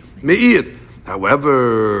Rabbi Meir.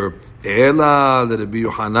 However, Ela, the Rabbi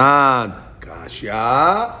Yohanan,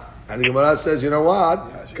 Kasha, and the Gemara says, you know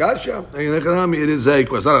what? Kasha. It is a,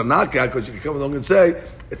 it's not a knockout, because you can come along and say,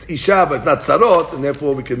 it's Isha, but it's not Sarot, and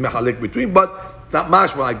therefore we can mehalik between, but not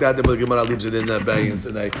mashma like that, the Gemara leaves it in the abeyance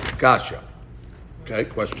in a Kasha. Okay,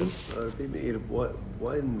 question? Rabbi Meir,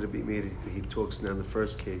 why in Rabbi Meir he talks now in the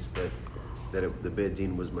first case that the Beit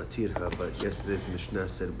Din was matirha, but yesterday's Mishnah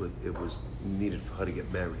said it was needed for her to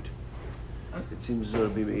get married. It seems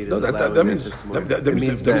Rabbi Meir is allowing that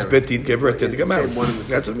means Beit Din gave her to get married.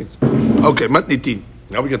 That's what it means. Okay, matnitin.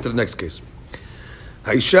 Now we get to the next case.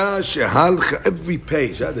 Haisha shehalcha, every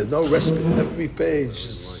page. There's no respite. Every page.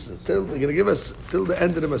 They're going to give us till the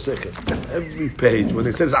end of the Masechet. Every page. When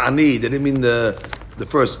it says ani, they didn't mean the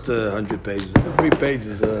first 100 pages. Every page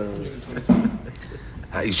is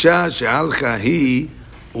Haisha shehalcha hi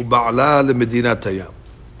uba'ala leMedinat Hayam.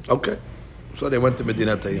 Okay, so they went to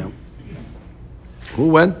Medinat Hayam. Who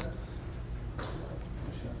went?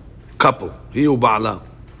 Couple. He uba'ala.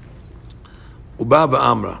 Uba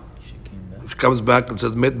v'amra. She comes back and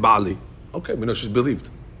says, Met Ba'ali. Okay, we know she's believed.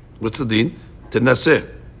 What's the deen? Tenaseh.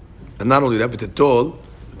 And not only that, v'tetol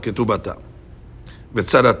ketubata.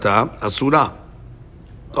 V'tzarata asura.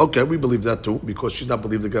 Okay, we believe that too, because she's not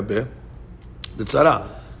believed the Gabeh. The tzara.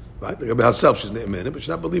 Right? The Gabeh herself, she's not but she's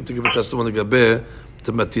not believed to give a testimony to Gabeh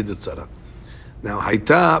to Matid the tzara. Now,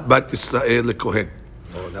 Haita bat Yisrael lekohen.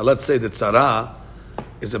 Now, let's say the tzara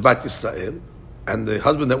is a bat Yisrael, and the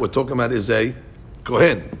husband that we're talking about is a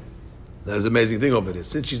kohen. That's an amazing thing over there.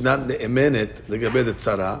 Since she's not ne'emenet legabeh the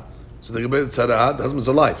tzara, so legabeh the tzara, the husband's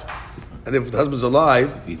alive. And if the husband's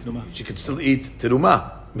alive, she can still eat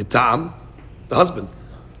terumah, mitam, the husband.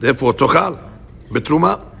 Therefore, tochal,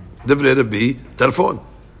 betruma, divrei Rabbi Tarfon.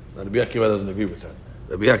 Now, Rabbi Akiva doesn't agree with that.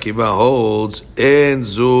 Rabbi Akiva holds, en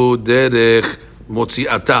zu derech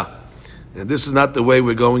motziata. And this is not the way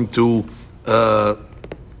we're going to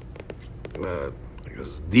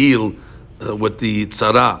deal with the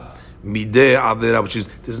tzara. Mideh avera, which is,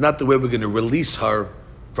 this is not the way we're going to release her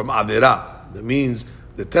from avera. That means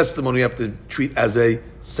the testimony we have to treat as a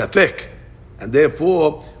safek. And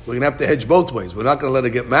therefore, we're going to have to hedge both ways. We're not going to let her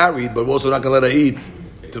get married, but we're also not going to let her eat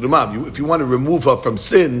to the mom. If you want to remove her from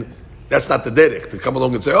sin, that's not the derech. To come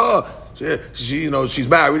along and say, oh, she's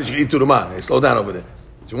married, she can eat to the mom. Hey, slow down over there.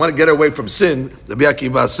 If you want to get her away from sin, the Rabbi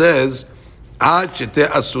Akiva says,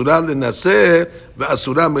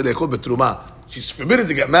 she's forbidden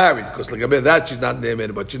to get married, because like that she's not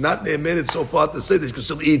ne'emenet, but she's not ne'emenet so far to say that she can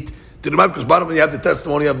still eat to the mom, because bottom line you have the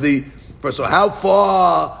testimony of the first. So how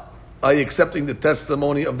far are you accepting the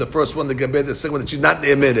testimony of the first one, the Gabeh, the second one, that she's not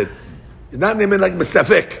ne'emenet? It's not ne'emenet like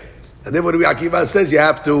Mesafek. And then what Rabbi Akiva says, you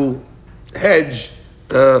have to hedge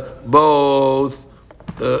both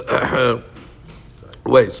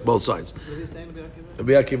ways, both sides. What is he saying, Rabbi Akiva?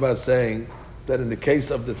 Rabbi Akiva is saying that in the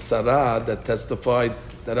case of the tzara that testified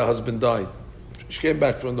that her husband died, she came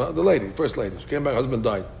back from the lady, first lady. She came back, her husband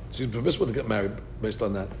died. She's permissible to get married based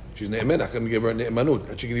on that. She's ne'emenah. I can give her a ne'emanut,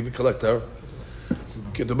 and she can even collect her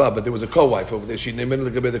ketubah, but there was a co-wife over there. She named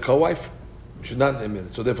the co-wife. She's not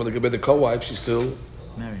named. So therefore, the co-wife, she's still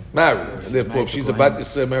married. And therefore, if she's about to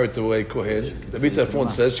say married to a kohen, the Bitafon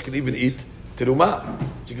says she can even eat terumah.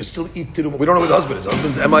 She can still eat terumah. We don't know where the husband is. The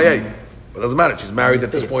husband's MIA. But it doesn't matter. She's married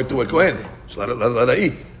at this point to a kohen. So let her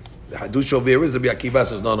eat. The hadush over here is the Rabbi Akiva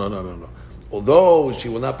says no. Although she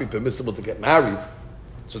will not be permissible to get married,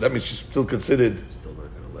 so that means she's still considered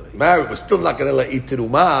married. We're still not going to let her eat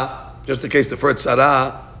terumah, just in case the first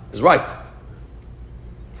tzara is right.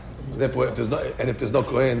 Therefore, if there's no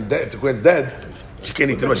kohen, if the kohen's dead, she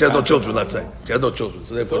can't eat terumah. She has no children. Let's say she has no children,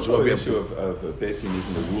 so therefore it's also an issue of Beit Din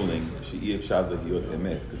making a ruling. She if Shavla Hiyot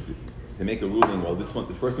Emet, because they make a ruling. Well, this one,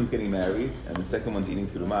 the first one's getting married, and the second one's eating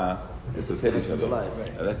terumah. This is each other.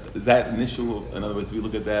 Is that an issue? In other words, we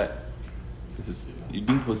look at that. You're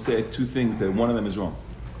being posed two things that one of them is wrong.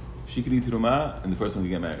 She can eat terumah, and the first one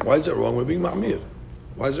can get married. Why is it wrong? We're being ma'amir.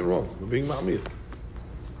 Why is it wrong? We're being ma'amir.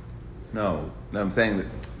 No, I'm saying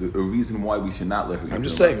that a reason why we should not let her eat. I'm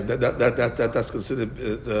just saying that's considered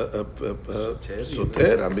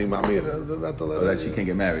soter. I'm being ma'amir. That she can't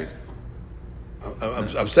get married.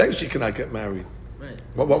 I'm saying she cannot get married. Right.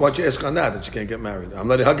 Why'd you ask on that she can't get married? I'm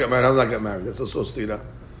letting her get married. I'm not get married. That's also stira.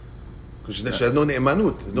 Because she has no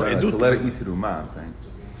ne'emanut. There's no edut. To let her eat terumah, I'm saying.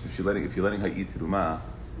 If you're letting her eat terumah,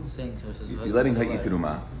 you're letting her eat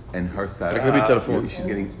terumah, and her sarah, she's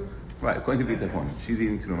getting right. According to Bitafon, she's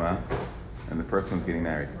eating terumah, and the first one's getting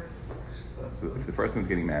married. So if the first one's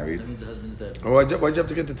getting married, that means the husband's dead. Why'd you have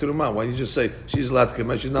to get the terumah? Why don't you just say she's allowed to get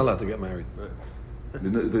married? She's not allowed to get married.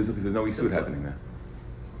 because there's no isur happening there.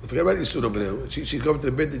 Forget about isur over there. She's going to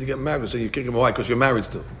the bed to get married, so you kick him away because you're married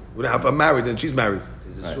still. We don't have her married and she's married.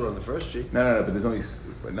 There's a suit on the first sheet. No, but there's only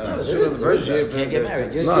no. There is on the first sheet. Can't get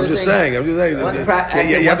married. No, I'm just saying. You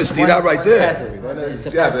have a stira right there. But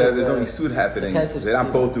there's only isur happening. They're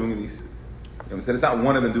not both doing an isur. You know what I'm saying? It's not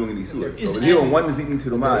one of them doing an isur. So here, when one is eating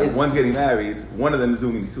terumah and one's getting married, one of them is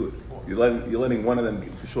doing an isur. You're letting one of them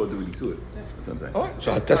for sure do an isur. That's what I'm saying.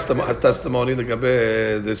 So her testimony,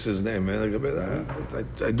 this is name.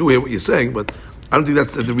 I do hear what you're saying, but I don't think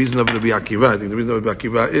that's the reason of Rabbi Akiva. I think the reason of Rabbi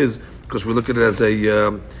Akiva is because we look at it as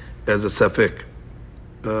a safek.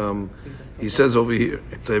 He says over here,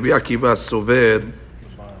 Rabbi Akiva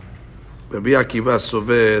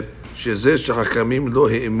sover, שזה שחכמים לא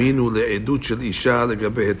האמינו לעדות של אישה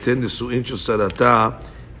לגבי היתר נישואין של שרתה,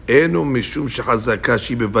 אינו משום שחזקה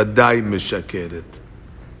שהיא בוודאי משקרת.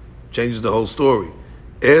 Changes the whole story.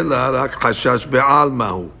 אלא רק חשש בעלמא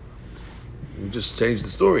הוא. We just changed the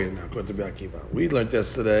story now, according to Rabbi Akiva. We learned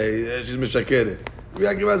yesterday she's mishakeret.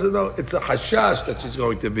 Rabbi Akiva said no, it's a hashash that she's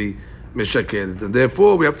going to be mishakeret, and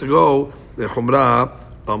therefore we have to go the chumrah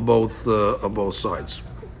on both sides.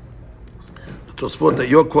 The Tosfot that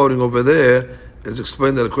you're quoting over there is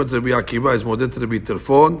explained that according to Rabbi Akiva is modern to Rabbi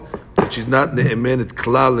Terfon that she's not ne'emenet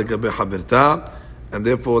klal legabe haverta, and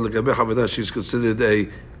therefore legabe haverta she's considered a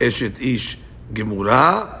eshet ish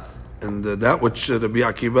gemura. And that which Rabbi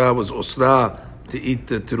Akiva was osra to eat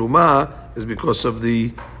terumah is because of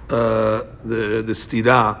the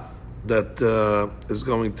stira that is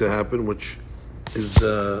going to happen, which is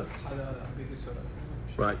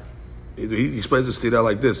right. He explains the stira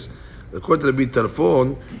like this: according to Rabbi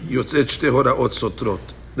Tarfon, yotzet shte horaot sotrot.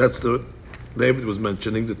 That's the David was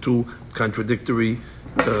mentioning the two contradictory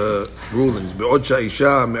rulings. Be'od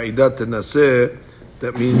sha'isha me'idat tenaseh.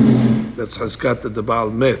 That means that's haskat that the Baal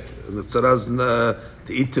met. And the tzaraz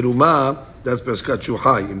to eat terumah, that's haskat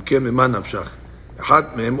shuhai. Im ken mema nafshach.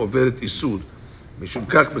 Achat mehem overet isur. Mishum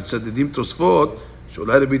kach betzadidim tosfot,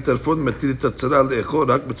 שאולי רבי טרפון מטיל את הצרה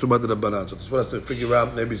לאכול רק בתרומת רבנן. So Tosfot has to figure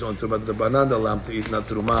out maybe it's on תרומת רבנן, they'll allow him to eat not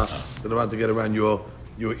terumah, they don't want to get around your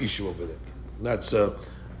issue over there. That's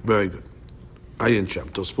very good. Ayin Sham,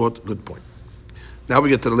 Tosfot, good point. Now we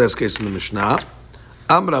get to the last case in the Mishnah.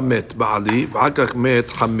 Amra met Ba'ali, v'akach met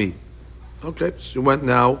Hami. Okay, she went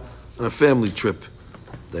now on a family trip.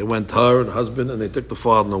 They went, her and her husband, and they took the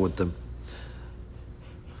father with them.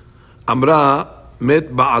 Amra met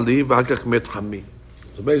Ba'ali, v'akach met Hami.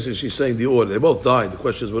 So basically she's saying the order. They both died. The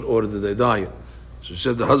question is what order did they die in? So she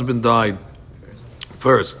said the husband died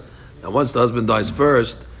first. Now once the husband dies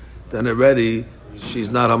first, then already she's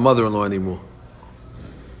not her mother-in-law anymore.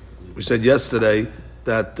 We said yesterday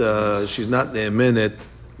that she's not ne'emenet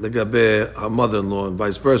legabe her mother-in-law and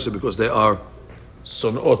vice versa because they are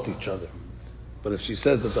sonot each other. But if she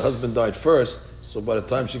says that the husband died first, so by the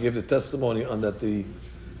time she gave the testimony on that the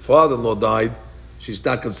father-in-law died, she's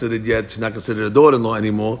not considered yet, she's not considered a daughter-in-law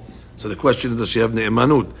anymore. So the question is, does she have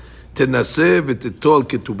ne'emanut? Tenaseh v'titol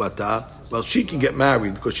ketubata. Well, she can get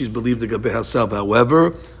married because she's believed legabe herself.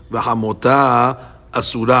 However, v'hamota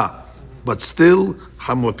asura. but still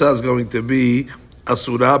Hamotah is going to be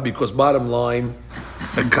Asura, because bottom line,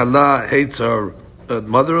 a Kala hates her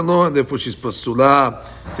mother-in-law, and therefore she's Pasula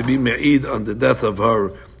to be Me'id on the death of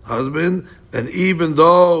her husband. And even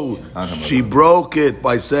though she broke it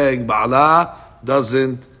by saying Ba'ala,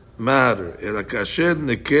 doesn't matter. אלא כאשר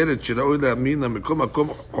ניכרת שראוי להאמין למקום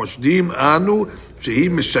חושדים אנו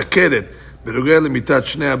שהיא משקרת בנוגע למיתת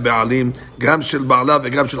שני הבעלים, גם של בעלה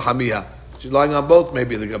וגם של חמיה. She's lying on both,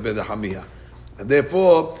 maybe לגבי the חמיה. And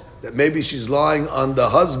therefore, that maybe she's lying on the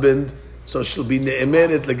husband, so she'll be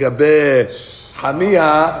נאמנת לגבי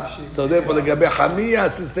חמיה, so therefore לגבי חמיה,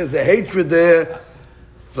 since there's a hatred there,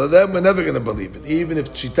 for them we're never going to believe it, even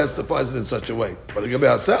if she testifies it in such a way. But לגבי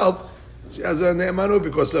herself, she has a ne'emanu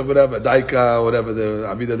because of whatever, daika, whatever the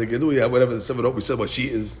abida de geduya, whatever the seven we said what she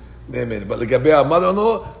is ne'emen. But legabei our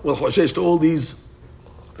mother-in-law will choshesh to all these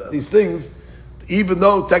things, even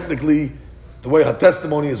though technically the way her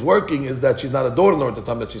testimony is working is that she's not a daughter-in-law at the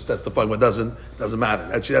time that she's testifying. What doesn't matter.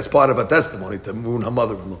 Actually, that's part of her testimony to ruin her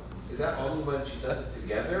mother-in-law. Is that only when she does it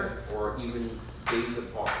together, or even days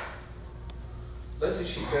apart? Let's say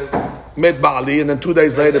she says Met Ba'ali, and then 2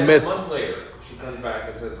 days later, a met. month later, she comes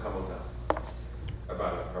back and says Hamotah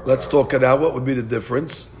about it. Let's talk it out. What would be the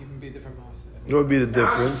difference? What would be the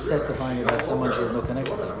difference? Testifying about someone she has no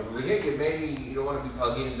connection with. Maybe you don't want to be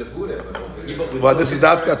Pagin the Buddha, but Well, this is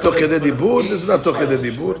Dafka Tokeh de Dibur. This is not Tokeh de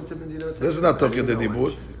Dibur. This is not Tokeh de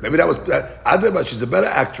Dibur. Maybe that was. Adema, she's a better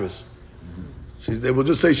actress. They will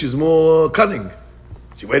just say she's more cunning.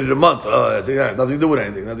 She waited a month. Nothing to do with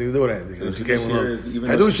anything. Nothing to do with anything. And she came along.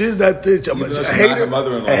 I know she is that. A hater.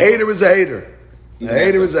 A hater is a hater. A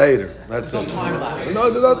hater is a hater. That's it.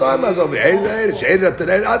 No, there's no time lapse over here. Hater is a hater. She hated her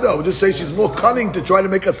today. I would just say she's more cunning to try to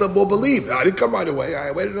make herself more believe. I didn't come right away.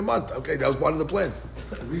 I waited a month. Okay, that was part of the plan.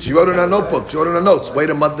 She wrote in her notebook. She wrote in her notes.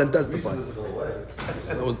 Wait a month, then testify.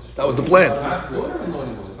 That was the plan.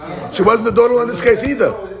 She wasn't the daughter in this case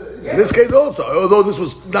either. In this case also, although this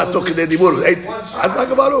was not Tokeh de Dibur, it was 18.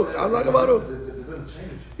 Hazak Baruch.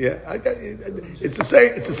 Yeah, it's the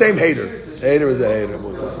same. It's the same hater. Hater is a hater.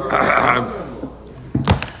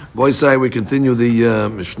 Boys, say we continue the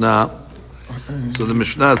Mishnah. So the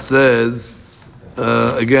Mishnah says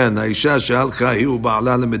again, האישה שהלכה היא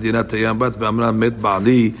ובעלה למדינת הים בת ואמרה מת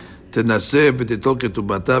בעלי תנסה ותיטול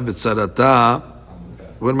כתובתה וצרתה.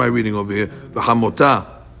 What am I reading over here? וחמותה.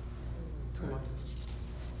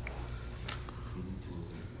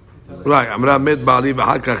 Right, אמרה מת בעלי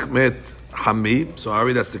ואחר כך מת חמי.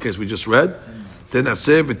 Sorry, that's the case we just read.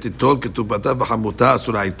 תנסה ותיטול כתובתה וחמותה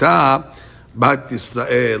אסורה הייתה בת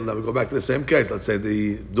Yisrael. Now we go back to the same case. Let's say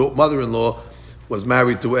the mother-in-law was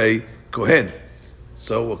married to a Kohen.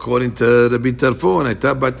 So according to Rabbi Tarfon,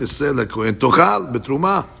 הייתה בת ישראל לכהן תאכל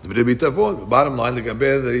בתרומה. Rabbi Tarfon, bottom line,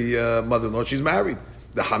 לגבי the mother-in-law, she's married.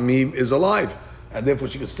 The Hamim is alive. And therefore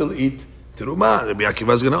she could still eat teruma. Rabbi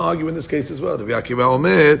Akiva is going to argue in this case as well. Rabbi Akiva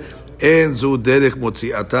omer, en zu derech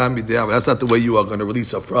motzi'ata midea. That's not the way you are going to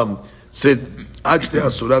release her from sin. Ad shte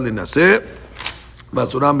asura linaseh. We're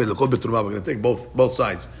going to take both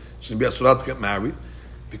sides. She's going to be asura to get married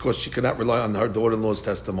because she cannot rely on her daughter-in-law's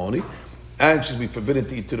testimony, and she's going to be forbidden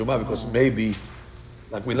to eat teruma because maybe,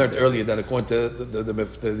 like we learned earlier, that according to the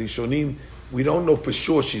Rishonim, we don't know for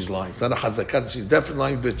sure she's lying. It's not a hazakah that she's definitely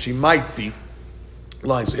lying, but she might be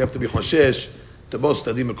lying. So you have to be choshesh to both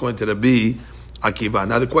stadim according to Rabbi Akiva.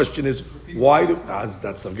 Now the question is, why do that's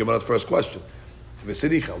the Gemara's first question?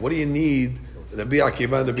 V'siricha, what do you need Rabbi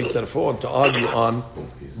Akiva and Rabbi Tarfon to argue on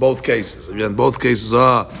both cases? Again, both cases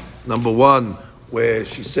are number one, where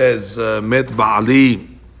she says met ba'ali,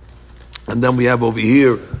 and then we have over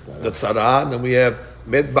here the tzara, and then we have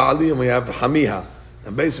met ba'ali, and we have hamiha.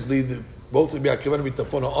 And basically, both Rabbi Akiva and Rabbi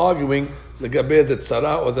Tarfon are arguing the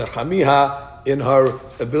tzara or the hamiha in her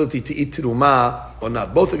ability to eat teruma or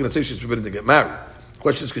not. Both are going to say she's forbidden to get married. The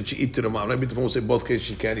question is, can she eat teruma? Rabbi Tarfon will say both cases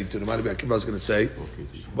she can't eat teruma. Rabbi Akiva is going to say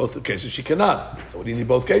both cases she cannot. So what do you need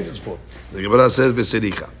both cases for? The Gemara says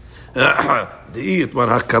v'serika. If you're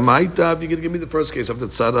going to give me the first case of the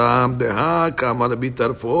tzara,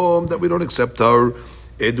 that we don't accept her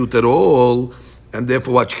edut at all, and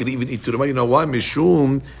therefore what she can even eat teruma. You know why?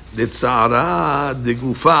 Mishum de tzara de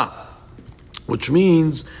gufa, which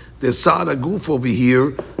means there's tzara guf over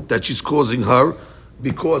here that she's causing her,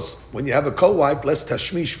 because when you have a co-wife, less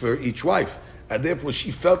tashmish for each wife, and therefore she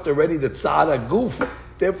felt already the tzara guf.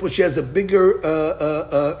 Therefore, she has a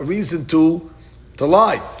bigger reason to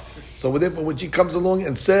lie. So therefore, when she comes along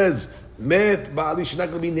and says met ba'ali, she's not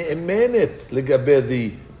going to be ne'emenet legabe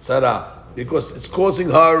the tzara, because it's causing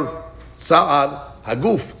her tza'ar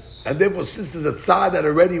haguf, and therefore, since there's a tza'ar that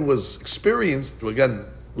already was experienced, again,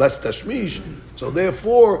 less tashmish. So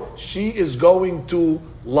therefore, she is going to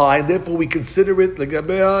lie. And therefore, we consider it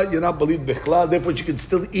legabeha. You're not believed bichlal. Therefore, she can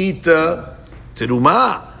still eat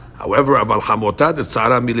teruma. However, abal hamotad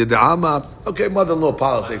tzara milid'ama. Okay, mother-in-law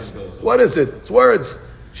politics. What is it? It's words.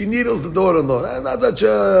 She needles the daughter-in-law. Not such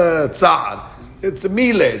a tzar. It's a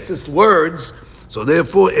mile. It's just words. So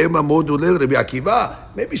therefore, Ema Modulel Rabbi Akiva,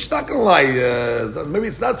 maybe she's not going to lie. Maybe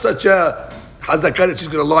it's not such a hazakah that she's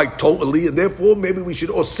going to lie totally, and therefore maybe we should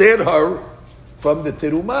osir her from the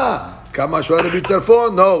teruma. Kamashwa Rabbi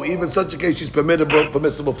Tarfon. No, even such a case she's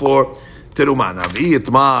permissible for teruma. Navi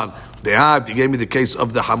Itmar. If you gave me the case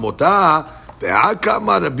of the hamotah,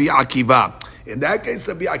 Rabbi Akiva. In that case,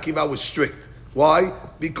 Rabbi Akiva was strict. Why?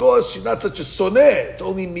 Because she's not such a soneh. It's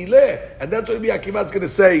only mileh, and that's what Rabbi Akiva is going to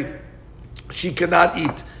say. She cannot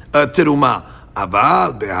eat teruma.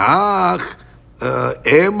 Aval be'ach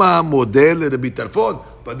ema model Rabbi Tarfon.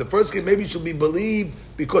 But the first case, maybe she'll be believed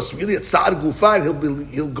because really it's Sa'ar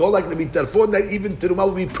Gufan. He'll go like Rabbi Tarfon that even teruma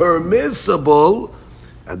will be permissible.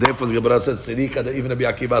 And therefore the Gemara says Sirika that even Rabbi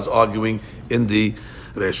Akiva is arguing in the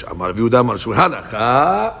Resh. Amar Viuda Amar Shulchan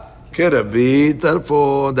Rabbi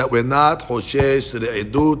Tarfon that we're not Hoshesh to the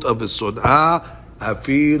edut of the Sun'ah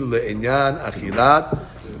Afil le'inyan achilat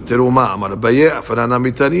teruma. Amar Abaye Afarana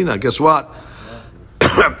mitanina. Guess what?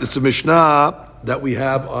 It's a Mishnah that we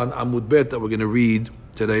have on Amud Bet that we're going to read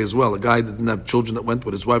today as well. A guy that didn't have children that went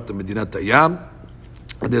with his wife to Medinat Tayyam,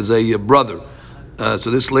 and there's a brother.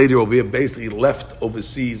 So this lady over here basically left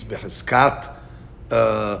overseas behaskat,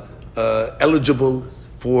 eligible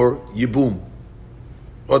for yibum.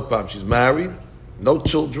 What pam? She's married, no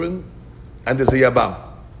children, and there's a yabam.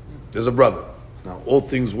 There's a brother. Now all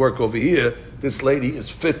things work over here. This lady is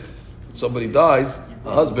fit. If somebody dies,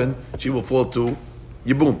 a husband, she will fall to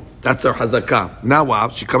yibum. That's her hazakah. Now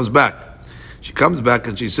what? She comes back. She comes back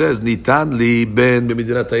and she says, Nitan li ben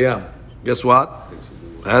b'medinat Tayyam. Guess what?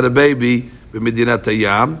 I had a baby b'medinat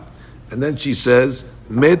Tayyam. And then she says,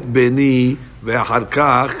 Met beni ve'achar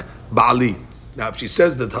kach ba'ali. Now if she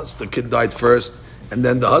says that the kid died first, and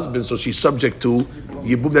then the husband, so she's subject to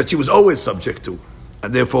yibum that she was always subject to.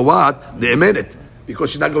 And therefore what? The emenet.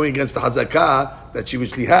 Because she's not going against the hazakah that she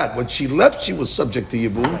originally had. When she left, she was subject to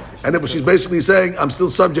yibum, and therefore she's basically saying, I'm still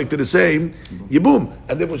subject to the same yibum.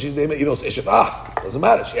 And therefore she's naming, it's eshet. Doesn't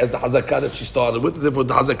matter. She has the hazakah that she started with, and therefore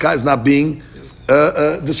the hazakah is not being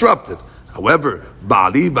disrupted. However,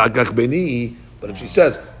 ba'ali v'agach beni, but if she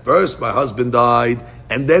says, first my husband died,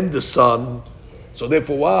 and then the son, so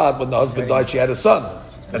therefore what? When the husband died, she had a son.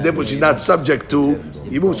 And therefore she's not subject to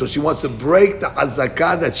yibum. So she wants to break the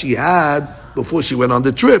hazakah that she had before she went on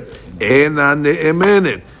the trip.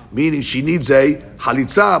 Meaning she needs a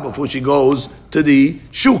halitza before she goes to the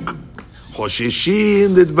shuk. Why? Because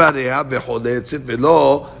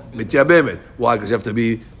you have to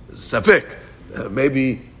be safek.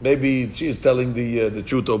 Maybe she's telling the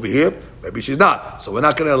truth over here. Maybe she's not. So we're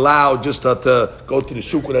not going to allow just her to go to the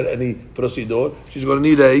shuk without any procedure. She's going to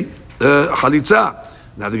need a halitza.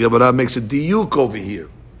 Now the Gemara makes a diuk over here.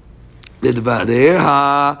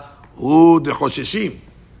 Who the chosheshim?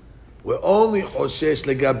 We're only choshesh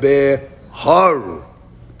legabe har.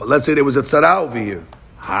 But let's say there was a tzara over here.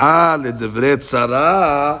 Ledevre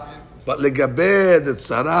tzara. But legabe the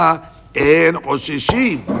tzara en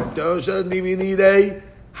chosheshim. Doesn't even need a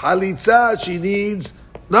halitza. She needs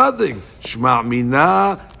nothing. Shma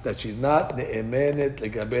mina that she's not ne'emenet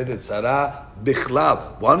legabe the tzara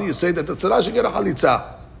bichlal. Why don't you say that the tzara should get a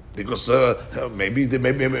halitza? Because maybe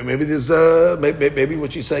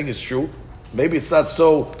what she's saying is true. Maybe it's not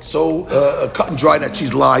so cut and dry that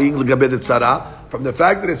she's lying. From the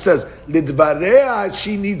fact that it says lidvareha,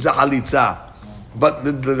 she needs a halitza, but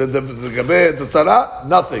the tzara,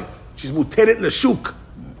 nothing. She's muteret l'shuk.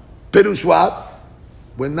 Perush what?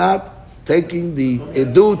 We're not taking the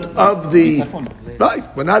edut of the right.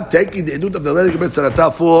 We're not taking the edut of the legabet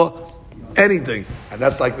tzarata for anything, and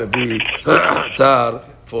that's like the tar.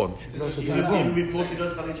 Even before she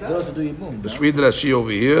does chalitza? Let's read Rashi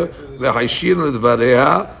over here. V'haishin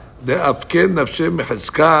l'dvareha de'afken nafshem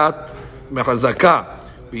mechazkat mechazaka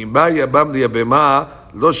v'im ba yabam liyabema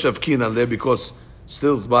lo shavkin aleh, because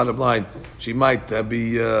still bottom line she might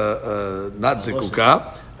be not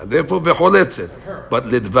zekuka, and therefore v'choletzet. But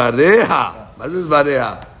l'dvareha, what is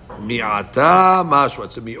l'dvareha? Mi'ata mashwa.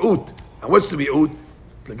 It's a mi'ut. And what's the mi'ut?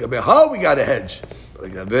 L'gabe how we got a hedge.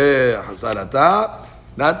 L'gabe hasarata.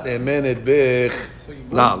 Not ne'emenet bech. So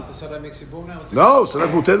that makes you boom now? No, so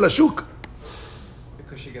that's muter lashuk.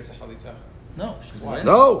 Because she gets a halitza. No, she's not.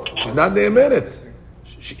 No, she's not ne'emenet.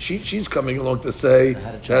 She's coming along to say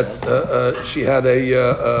that's she had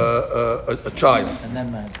a child. And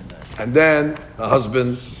then my husband died. and then her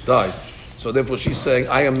husband died. So therefore she's saying,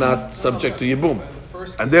 I am not subject to Yibum.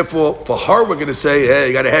 And therefore, for her, we're going to say, hey,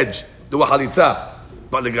 you got to hedge. Do a halitza.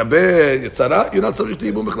 But legabe Yitzhara, you're not subject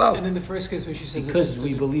to Yibum Bichlal. And in the first case where she says... Because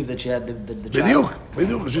we believe that she had the child.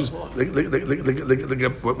 Bediuk. She's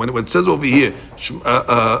when it says over here,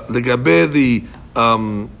 legabe the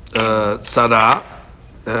tzara,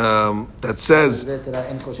 that says,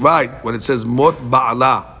 right, when it says mot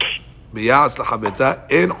ba'ala biyas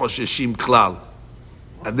lahabeta en hosheshim klal.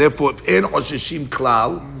 And therefore, if en hosheshim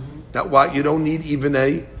klal, that why you don't need even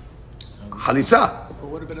a halitza. But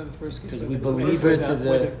what about in the first case? Because we believe her to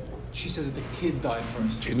the... She says that the kid died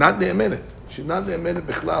first. She's not ne'emenet. She's not ne'emenet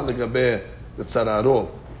bichlal legabe the tzara at all.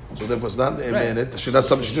 So therefore, it's not ne'emenet. She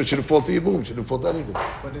shouldn't fall to Yibum. She didn't fall to anything.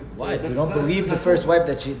 Why? If we don't believe the first wife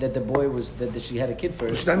that the boy was that she had a kid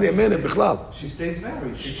first. She's not ne'emenet bichlal. She stays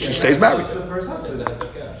married. She stays married. The first husband.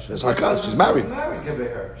 She's hakaz. She's married.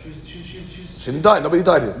 She's She didn't die. Nobody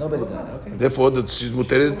died here. Nobody died. Okay. Therefore, she's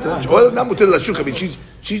muteret. Well, not muteret lashuk. I mean, she's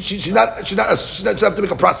not. She doesn't have to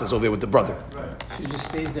make a process over here with the brother. She just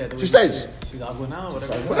stays there. She stays. She's aguna,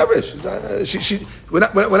 whatever. Whatever it is. We're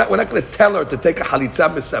not going to tell her to take a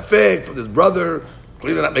halitza misafek for this brother.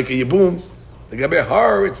 Clearly not make a yibum. Legabe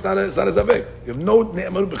her, it's not a zafek. You have no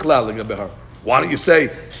ne'emanu bichlal legabe her. Why don't you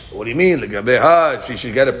say, what do you mean legabe her? She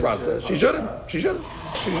should get a process. She shouldn't.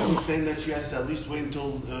 saying that she has to at least wait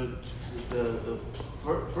until the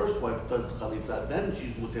first wife does chalitza, then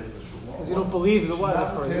she's muteret l'shul. Because you don't believe the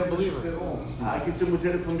wife, or you don't believe her. I can say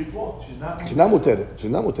muteret from before. She's not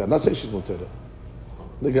muteret. I'm not saying she's muteret.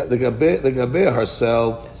 Legabe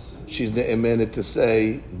herself, she's ne'emenet to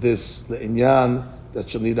say this the inyan that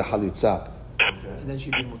she'll need a halitza. And then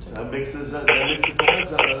she'd be mutar. That makes this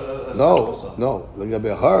No.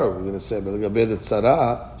 Legabe her, we're going to say, but legabe the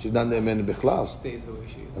tzara, she's not ne'emenet bichlal. Stays the way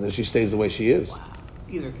she is. And then she stays the way she is. Wow.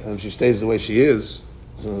 Either case. And if she stays the way she is,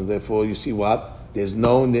 so therefore you see what? There's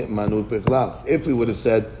no ni'manut bichlal. If we would have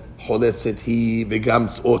said, choletzet hi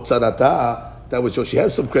v'gam or tzarata, that would show she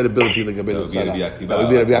has some credibility in the Gabi Tzara. That would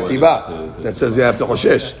be Rabbi Akiva. That says you have to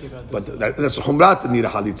choshesh. But that's chumrat to need a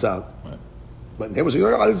halitza. But here was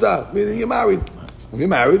you're a halitza, meaning you're married. If you're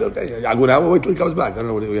married, okay, I would wait till he comes back. I don't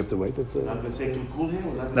know what we have to wait. That's I'm going to say cool here.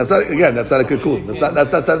 that's not that's not a kikul. That's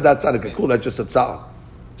not a kikul. That's just a tzara.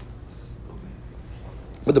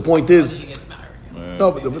 But the point is,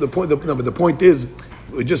 but the point is,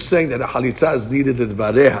 we're just saying that a halitza is needed at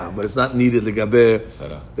vareha, but it's not needed legabe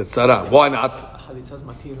the tzara. Why not? Halitza's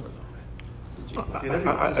matir.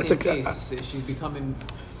 It's the same case. She's becoming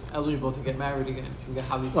eligible to get married again. She can get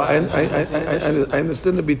halitza. I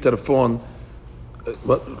understand the bitarfon,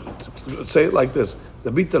 but say it like this: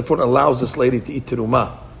 the bitarfon allows this lady to eat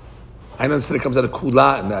teruma. I understand it comes out of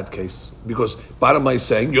kula in that case because bottom line is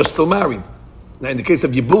saying you're still married. Now, in the case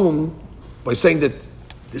of Yibum, by saying that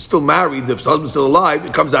they're still married, the husband's still alive,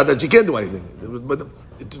 it comes out that she can't do anything. But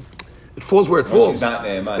it falls where it falls.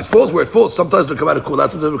 It falls where it falls. Sometimes it'll come out of Kula,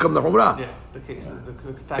 sometimes it'll come to Humrah. Yeah, the case.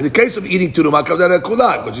 In the case of eating Turuma, it comes out of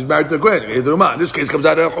Kula, but she's married to a Kohen. In this case, it comes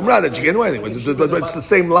out of Humrah, that she can't do anything. But it's the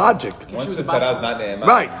same logic. Once the tzara is not ne'eman.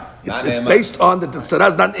 Right. It's based on that the tzara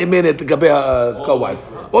is not eminent to Gabe co-wife.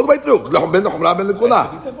 All the way through.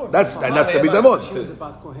 That's the bidamon. If she was a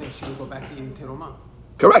bat kohen, she would go back to eating teruma.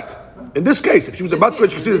 Correct. In this case, if she was a bat kohen,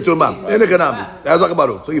 she could do the turma.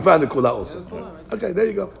 So you find the kula also. Okay, there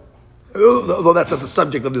you go. Although that's not the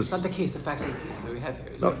subject of this. It's not the case. The facts of the case that we have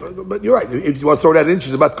here. No, but you're right. If you want to throw that in,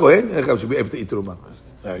 she's a bat kohen, she'll be able to eat turma.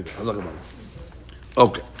 There you go.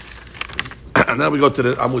 Okay. And then we go to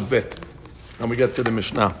the Amud Bet. And we get to the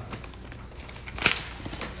Mishnah.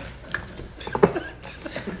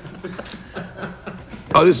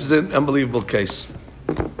 Oh, this is an unbelievable case.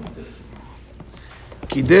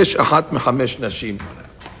 Kidesh ahat mechamesh nashim.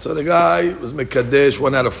 So the guy was mekadesh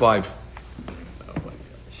 1 out of 5.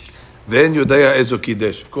 Then Yudaya ezo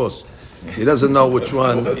kidesh. Of course, he doesn't know which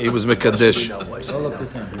one he was mekadesh.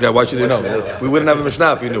 Yeah, why should he know? We wouldn't have a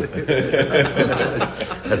Mishnah if he knew.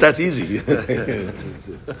 That's easy.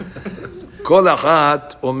 Kol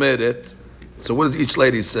achat omeret. So what does each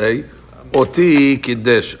lady say? Oti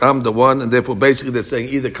kiddush. I'm the one, and therefore basically they're saying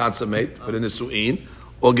either consummate, but in the su'in,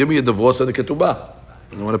 or give me a divorce and a ketubah.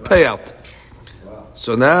 I want a payout.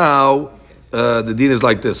 So now the deen is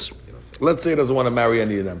like this. Let's say he doesn't want to marry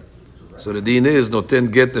any of them. So the deen is noten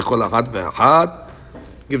get the kol achat ve'achat.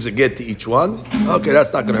 Gives a get to each one. Okay,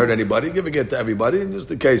 that's not going to hurt anybody. Give a get to everybody, just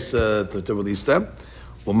in case to release them.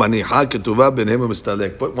 Put one ketubah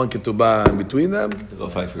in between them and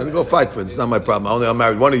go fight for it. It's not my problem. I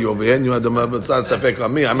married one of you over here, and you had it's not safek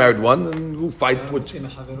on me. I married one, and who fight?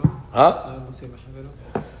 Huh?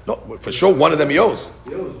 No, for sure, one of them he owes.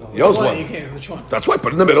 He owes one. You can't. Which one? That's why I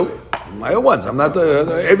put it in the middle. I owe one. I'm not.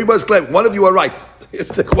 Everybody's claiming. One of you are right. It's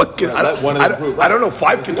the one kid. I don't know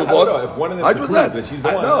 5 ketubot. If one of them I just that she's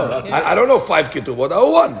the one. I don't know 5 ketubot. I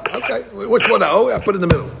owe one. Okay, which one I owe? I put it in the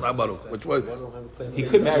middle. Which one? He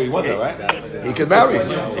could marry one though, right? He can marry.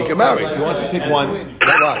 He can marry. If he wants to pick one,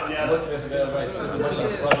 Right.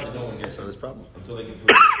 So this problem. Until they can prove.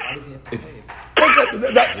 Why does he have to pay it?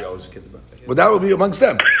 Okay, but that will be amongst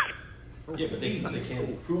them. Yeah, but they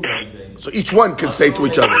can't prove anything. So each one can say to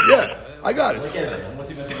each other, "Yeah, I got it.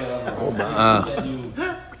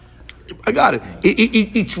 I got it."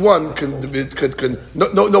 Each one can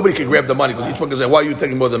nobody can grab the money because each one can say, "Why are you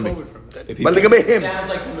taking more than me?" But look at him. Sounds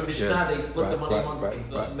like from the Mishnah they split the money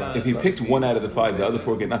amongst themselves. if he picked one out of the 5, the other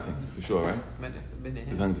 4 get nothing for sure, right?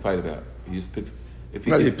 There's nothing to fight about. He just picks. If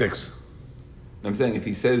How he picks? I'm saying if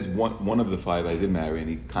he says one of the 5 I did marry and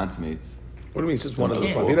he consummates. What do you mean? It's just one of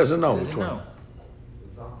the 5. He doesn't know which one.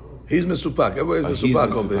 He's Misupak. Everybody's He's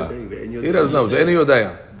Misupak over Misupak. here. He doesn't know. Any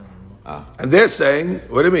Yodaya. And they're saying,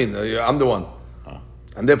 what do you mean? I'm the one.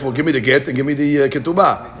 And therefore, give me the get and give me the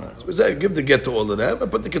ketubah. So we say, give the get to all of them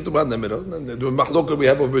and put the ketubah in the middle. And the mahlokah we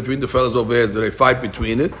have between the fellows over here, they fight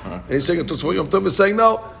between it. And he's saying, Tosfot Yom Tov is saying,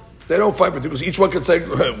 no, they don't fight between it. Because each one can say,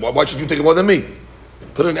 why should you take more than me?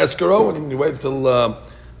 Put it in escrow and you wait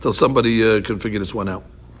till somebody can figure this one out.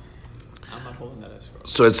 I'm not holding that escrow.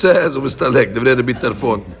 So it says, "Umistalek Divrei Rabbi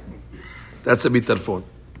Tarfon." That's Rabbi Tarfon.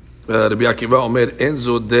 Rabbi Akiva Omer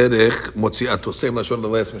Enzo Derech Motziato. Same lashon in the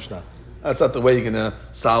last Mishnah. That's not the way you're going to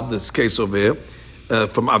solve this case over here.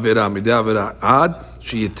 From Avera Midei Avera Ad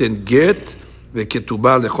Sheyitin Get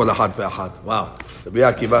VeKetubah Lechol Ahad VeAhad. Wow. Rabbi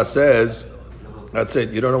Akiva says, that's it.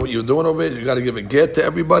 You don't know what you're doing over here. You got to give a get to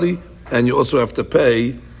everybody, and you also have to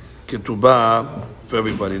pay ketubah for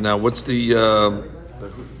everybody. Now, what's the?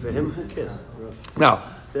 For him, who cares? Now,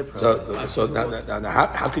 so now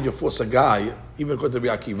how can you force a guy, even according to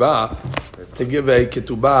Rabbi Akiva, to give a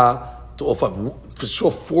ketubah to all 5? For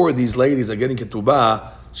sure, 4 of these ladies are getting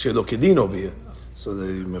ketubah shelo kedin over here. So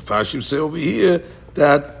the Mefarshim say over here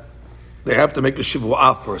that they have to make a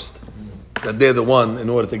shivu'ah first, that they're the one in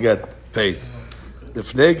order to get paid.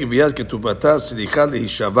 לפני גביית כתובתה סליחה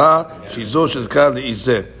להישבע שיזו שזכה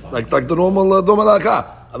לאיזה. Like the normal הלכה.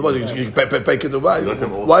 Otherwise you pay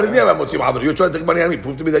ketubah. Why didn't you have a motzi ma'aber? You're trying to take money out of me.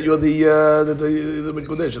 Prove to me that you're the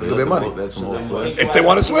Mekudesh. They pay money. If they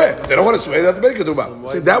want to swear. If they don't want to swear, they have to pay ketubah.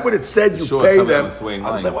 See, that when it said you pay them. If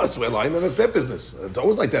they want to swear lying, then that's their business. It's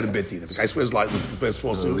always like that in Bet Din. If a guy swears lying, the first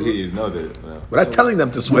false suit. You know that. We're not telling them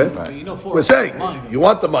to swear. We're saying, you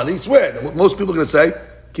want the money, swear. Most people are going to say,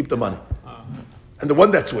 keep the money. And the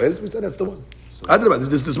one that swears, we say that's the one. I don't know.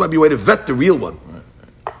 This might be a way to vet the real one.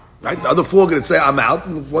 Right? The other 4 are going to say, I'm out.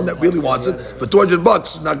 And the one that really wants it, for $200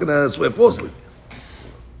 is not going to swear falsely.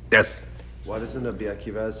 Yes. Why doesn't Rabbi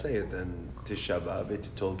Akiva say it then? Tisha B'Av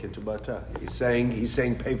v'titol ketubata. He's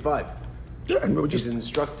saying pay 5. Yeah, and we're just He's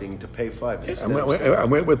instructing to pay 5. Yeah,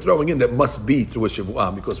 and we're throwing in that must be through a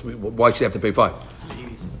shivu'ah because why should you have to pay 5?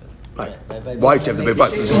 Right. Why should you have to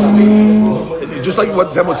pay 5? Just like what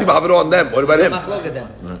Motzi have it on them. What about him?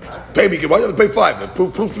 Pay me. Why do you have to pay 5?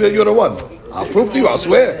 Prove to me that you're the one. I'll prove to you. I'll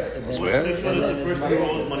swear.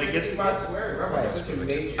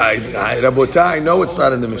 Rabotai, I know it's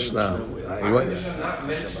not in the Mishnah. I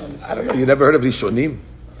don't know. You never heard of Rishonim?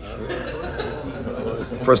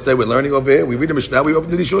 It's the first day we're learning over here. We read the Mishnah, we open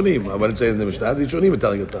the Rishonim. I wouldn't say in the Mishnah, the Rishonim are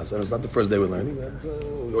telling it to us. And it's not the first day we're learning.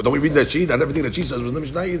 Don't we read that sheet? Not everything that she says was in the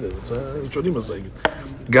Mishnah either. It's Rishonim are saying it.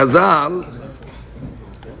 Gazal,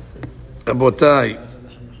 Rabotai.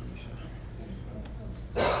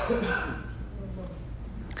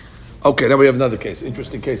 Okay, now we have another case.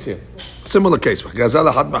 Interesting case here. Similar case.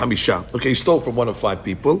 Gazal ahad ma'hamisha. Okay, he stole from one of 5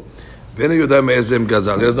 people. V'ena yodeh me'ezem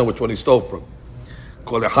gazal. He doesn't know which one he stole from.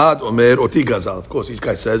 Kol ahad omer oti gazal. Of course, each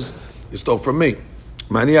guy says, you stole from me.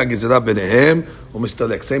 Mani ha'gizra benehem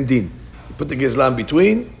u'mistalek. Same din. You put the gizla in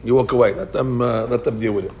between, you walk away. Let them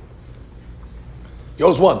deal with it. He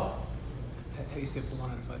owes 1. How do you say from 1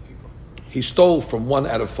 out of 5 people? He stole from 1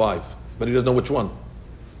 out of 5, but he doesn't know which one.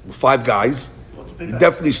 5 guys. He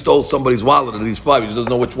definitely stole somebody's wallet of these 5. He just doesn't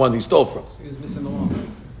know which one he stole from. So he was missing the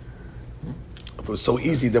one. If it was so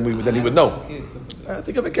easy, then he would know. I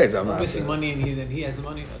think of a case. I'm not missing money, and he has the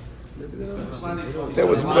money. There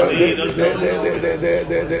was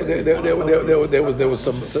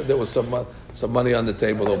some money on the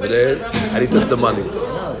table over there, and he took the money.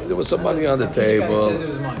 There was some money on the table.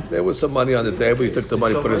 There was some money on the table. He took the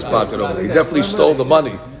money, put it in his pocket over there. He definitely stole the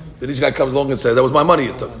money. Then each guy comes along and says, "That was my money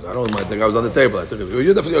you took." I don't think I was on the table. I took it.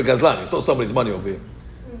 You're definitely a gazlan. You stole somebody's money over here.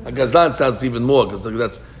 A gazlan sounds even more because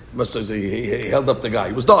that's must say he held up the guy.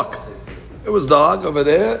 It was dark. It was dark over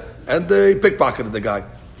there, and he pickpocketed the guy.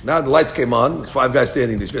 Now the lights came on. There's 5 guys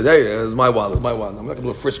standing there. She goes, "Hey, it's my wallet. I'm not going to do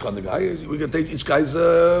a frisk on the guy. We're going to take each guy's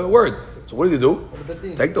word." So what do?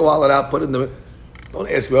 Take the wallet out, put it in the. Don't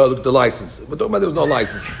ask me, look at the license. But don't matter, there was no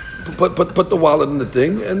license. Put the wallet in the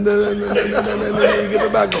thing, and then you give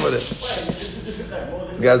it back over there.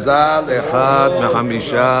 Gazal echad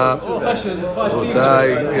mehamisha.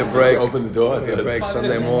 Give a break. Open the door. Give a break.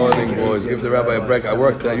 Sunday morning, boys. Give the rabbi a break. I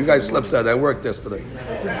worked. You guys slept that. I worked yesterday.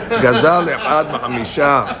 Gazal echad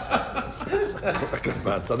mehamisha.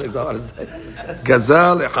 Sunday's the hardest day.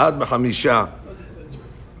 Gazal echad mehamisha.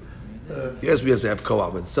 Yes, we have to have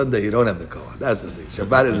co-op, but Sunday you don't have the co-op. That's the thing.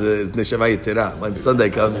 Shabbat is Neshama Yitirah. When Sunday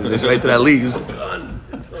comes and Neshama Yitirah leaves,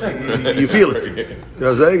 you feel it. You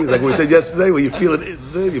know what I'm saying? It's like we said yesterday, when you feel it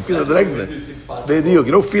the next day. You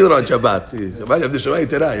don't feel it on Shabbat. Shabbat, you have Neshama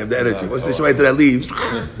Yitirah, you have the energy. Once Neshama Yitirah leaves,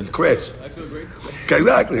 you crash.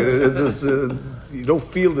 Exactly. You don't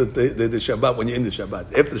feel the Shabbat when you're in the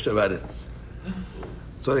Shabbat. After the Shabbat, it's...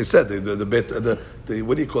 So they said, the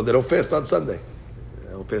what do you call it? They don't fast on Sunday.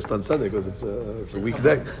 Fast on Sunday because it's a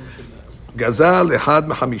weekday. Gazal echad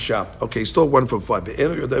mehamisha. Okay, he stole 1 from 5. Okay,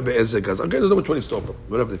 doesn't know which one he stole from.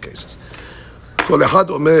 Whatever the case is. Kol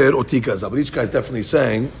echad omer oti gazal. But each guy is definitely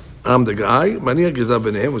saying, "I'm the guy." Maniya gazal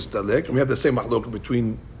b'neihem ustalek. And we have the same machlok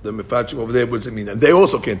between the mefarshim over there. What does it mean? And they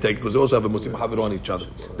also can't take it because they also have a Muslim haver on each other.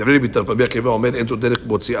 That's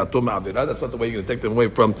not the way you're going to take them away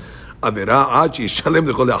from avera.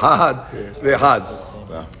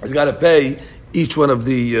 He's got to pay each one of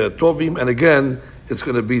the tovim, and again, it's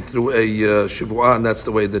going to be through a shivuah, and that's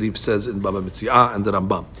the way that Eve says in Baba Mitziah and the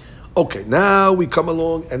Rambam. Okay, now we come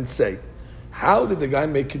along and say, how did the guy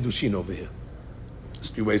make kiddushin over here?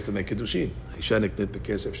 There's 3 ways to make kiddushin.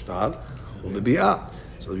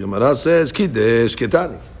 So the Gemara says, kiddush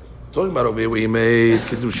ketani. Talking about over here where he made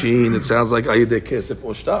kiddushin, it sounds like ayidei kesef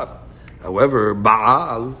or shtar. However,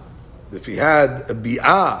 Baal, if he had a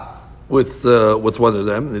bi'ah with one of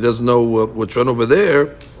them, he doesn't know which one over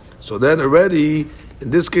there. So then already, in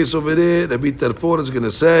this case over there, Rabbi Tarfon is going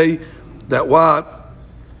to say that what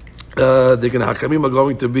the Hakamim are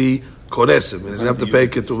going to be konesim, and he's going to have to pay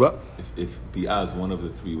ketubah. If bi'ah is one of the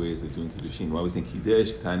 3 ways of doing kiddushin, why are we saying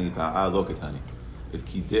kiddush, ketani, ba'ah, lo ketani? If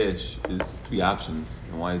kiddush is 3 options,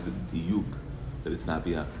 then why is it diyuk that it's not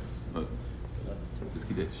bi'ah? It's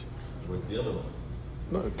kiddush. What's the other one?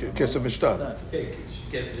 No, kesef and shtar. Okay,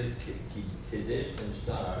 Kiddush and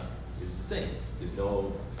Shtar is the same. There's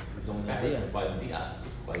no embarrassment by the Bi'ah.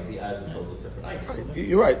 By the Bi'ah is a total separate item.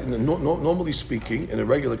 You're right. Normally speaking, in a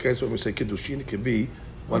regular case, when we say kiddushin, it can be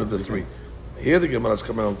one of the 3. Here the Gemara is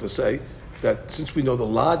coming along to say that since we know the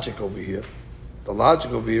logic over here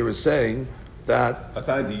is saying that... That's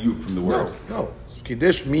not the yuk from the word. No.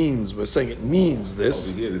 Kiddush means, we're saying it means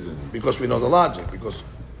this because we know the logic. Because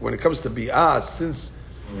when it comes to bi'ah, since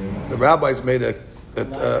the rabbis made a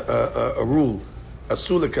rule,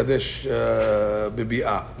 Asul Kadesh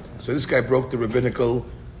Bibi'ah. So this guy broke the rabbinical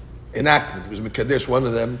enactment. It was Mekadesh, one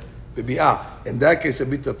of them, Bibi'ah. In that case,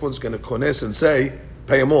 Rabbi Tarfon is going to kones and say,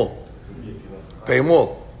 pay them all. Pay them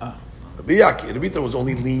all. Rabbi Tarfon was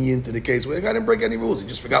only lenient in the case where the guy didn't break any rules. He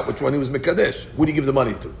just forgot which one he was Mekadesh. Who do you give the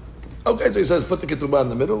money to? Okay, so he says, put the ketubah in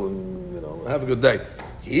the middle and, have a good day.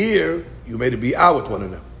 Here, you made a bi'ah with one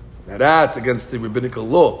of them. Now that's against the rabbinical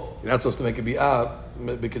law. You're not supposed to make a bi'ah,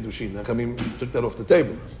 b'kiddushin. Nachamim took that off the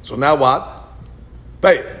table. So now what?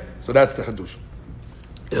 Pay it. So that's the hadush.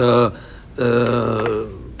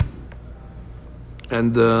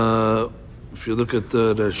 And if you look at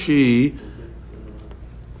Rashi,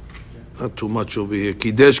 not too much over here.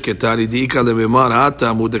 Kidesh ketani diika lebemar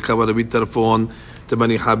hata mudekava Rabbi Tarfon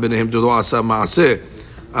temanicha benehem delo asa maaseh.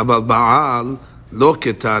 Aval Baal lo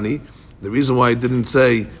ketani. The reason why I didn't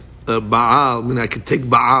say Baal, I could take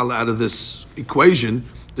Baal out of this equation.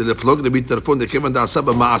 The flog Rabbi Tarfon the kevan da'asa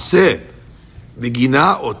b'maaseh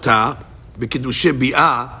begina ota b'kiddushe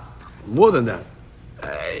bi'ah. More than that,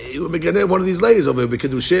 you would begin one of these ladies over here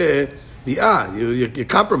b'kiddushe bi'ah. You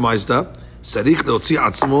compromised her. Sarich leotzi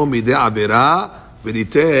atzmo midei avera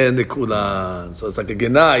v'niten lekulan. So it's like a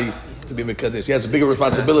genai to be mekadesh. He has a bigger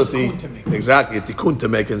responsibility. Exactly, a tikkun to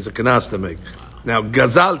make and it's a kanas to make. Now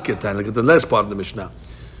gazal ketan. Look at the last part of the Mishnah.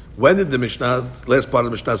 When did the last part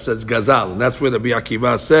of the Mishnah says gazal, and that's where the Rabbi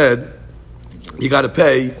Akiva said you got to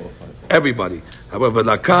pay everybody. However,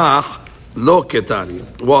 lakach lo ketani.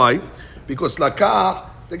 Why? Because lakach,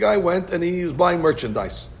 the guy went and he was buying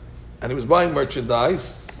merchandise,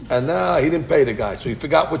 and now he didn't pay the guy, so he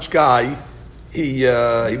forgot which guy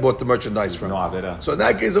he bought the merchandise from. No avera. So in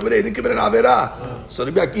that case over there, he didn't commit an avera. So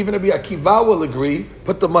even Rabbi Akiva will agree,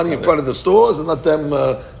 put the money in front of the stores and let them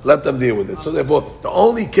deal with it. So therefore, the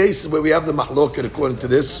only cases where we have the mahloket according to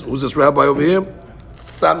this, who's this rabbi over here?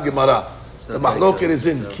 Stam Gemara. The mahloket is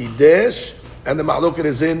in Kiddush and the mahloket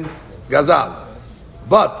is in Gazal.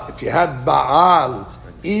 But if you had Baal,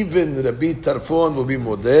 even Rabbi Tarfon will be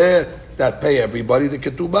modeh, that pay everybody the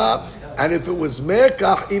ketubah. And if it was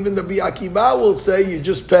Mekach, even Rabbi Akiva will say you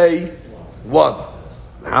just pay one.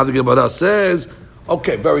 Now the Gemara says,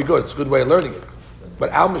 okay, very good, it's a good way of learning it.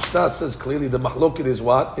 But our Mishnah says clearly the mahloket is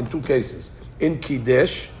what? In two cases. In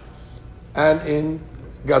Kiddush and in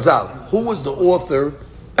Gazal. Who was the author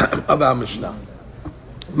of our Mishnah?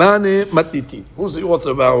 Mane Matiti. Who's the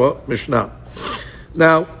author of our Mishnah?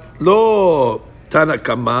 Now, Lo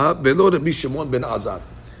Tanakama Velo Rabbi Shimon ben Azar.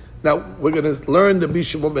 Now, we're going to learn the Rabbi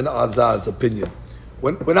Shimon ben Azar's opinion.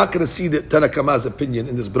 We're not going to see the Tanakama's opinion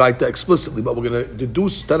in this Braita explicitly, but we're going to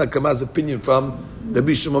deduce Tanakama's opinion from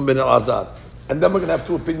Rabbi Shimon ben Azar. And then we're going to have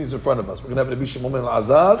two opinions in front of us. We're going to have Rabbi Shimon ben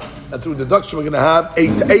Azar, and through deduction we're going to have a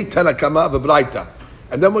Tanakama of a Braita.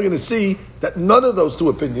 And then we're going to see that none of those two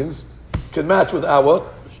opinions can match with our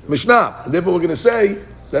Mishnah. And therefore we're going to say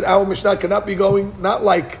that our Mishnah cannot be going, not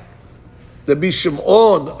like the Rabbi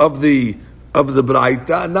Shimon of the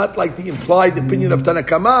Braita, and not like the implied opinion of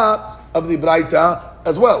Tanakama of the Braita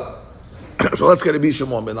as well. So let's get Rabbi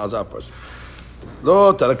Shimon ben Azar first.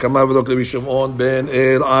 Lo Tanakama v'lo Rabbi Shimon ben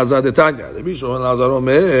Azar detanya. Rabbi Shimon ben Azar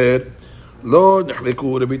omer, Lo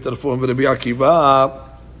nechleku Rabbi Tarfon v'Rabbi Akiva,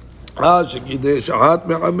 שקידש אחת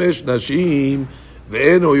מחמש נשים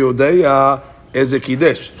ואין הוא יודע איזה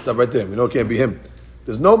קידש. Stop right there. You know it can't be him.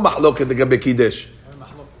 There's no מחלוקת לגבי קידש.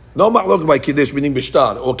 No מחלוקת by קידש meaning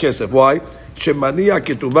בשטר or כסף. Why? שמניע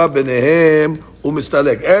כתובה ביניהם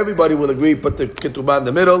ומסתלק. Everybody will agree, put the ketubah in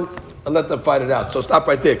the middle and let them fight it out. So stop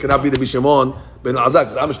right there. Cannot be the Shimon ben Azar.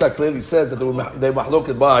 Because Amishta clearly says that they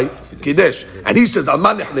מחלוקת by קידש. And he says, על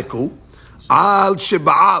מה נחלקו? על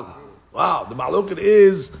שבעל. Wow, the מחלוקת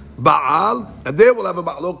is Baal, and they will have a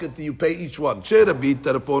ma'loket that you pay each one. Still,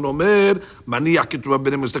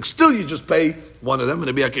 you just pay one of them. And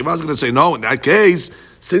Rabbi Akiva is going to say, no, in that case,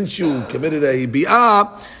 since you committed a bi'ah,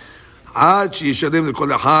 עד שישלם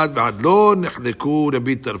לכל אחד, ועד לא נחלקו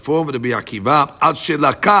רבי טרפון ורבי עקיבא, עד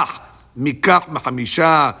שלקח מכך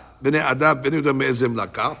מחמישה בני אדם, בני יודע מאיזה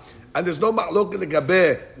לקח. And there's no ma'loket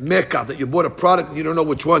לגבי mekah, that you bought a product and you don't know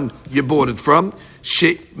which one you bought it from.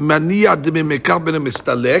 שמניע דממקח בין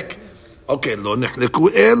המסתלק. Okay, לא נחלקו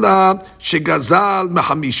אלא שגזל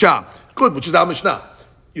מחמישה. Good, which is our Mishnah.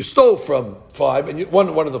 You stole from five, and one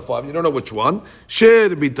of the five, you don't know which one.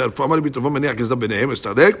 שרבי טרפון, אמר רבי טרפון מניע גזל ביניהם,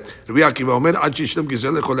 מסתלק. רבי עקיבא אומר, עד שישלם גזל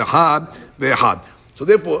לכל אחד ואחד. So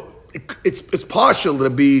therefore, it's partial,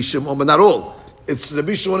 Rabbi Shimon, but not all. It's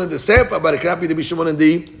Rabbi Shimon in the Sefer, but it cannot be Rabbi Shimon in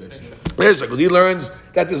the Reshach, because he learns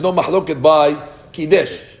that there's no mahloket by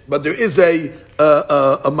Kiddush, but there is a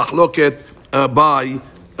mahloket by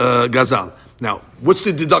Gazal. Now, what's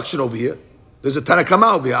the deduction over here? There's a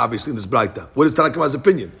Tanakama over here, obviously, in this Braita. What is Tanakama's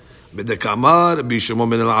opinion? B'dekamar Rabbi Shimon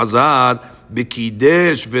ben Elazar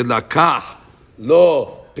b'Kiddush v'lakach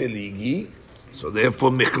lo peligi. So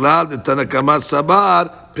therefore, Michlal the Tanakama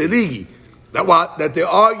sabar peligi. That what? That they're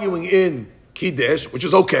arguing in Kiddush, which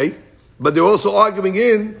is okay, but they're also arguing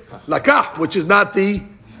in Lakah, which is not the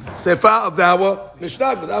Sefer of our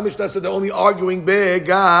Mishnah, because our Mishnah said they're only arguing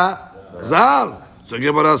Begazal. So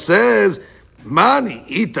Gemara says,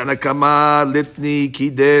 Mani, Tanakama, Litni,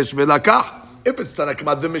 Kiddush, Velakah. If it's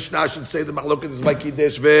Tanakama, the Mishnah should say the Mahloket is by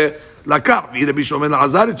Kiddush, Velakah. Rabbi Shimon ben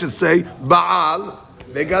Azar, it should say Baal,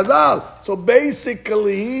 Begazal. So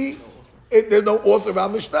basically, there's no author of our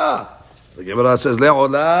Mishnah. The Gemara says,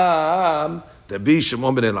 Le'olam, Rabbi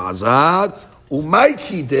Shimon ben Elazar, Umay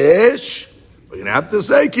Kiddush. We're going to have to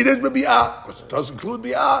say Kiddush b'bi'ah, because it does include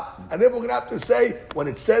bi'ah. And then we're going to have to say, when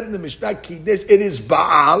it said in the Mishnah Kiddush, it is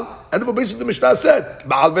Baal. And then basically the Mishnah said,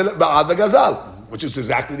 Baal v'Gazal, which is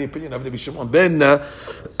exactly the opinion of Rabbi Shimon ben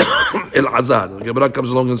Elazar. The Gemara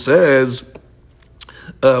comes along and says,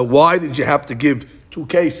 why did you have to give two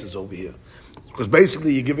cases over here? Because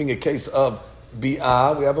basically you're giving a case of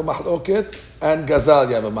Bi'ah, we have a mahloket, and Gazal,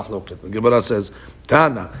 you have a mahloket. The Gemara says,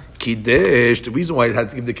 Tana, Kiddush, the reason why it had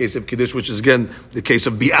to give the case of Kiddush, which is again the case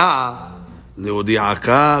of Bi'ah,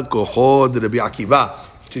 Leodi'aka, Kohod, Rabbi Akiva,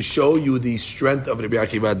 to show you the strength of Rabbi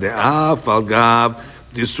Akiva, De'ah, Falgav,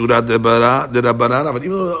 Disura de Rabbanan, but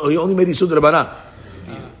even though he only made Disura de Rabbanan.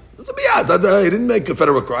 It's a Bi'ah, he didn't make a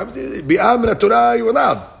federal crime. Bi'ah, min Torah, you're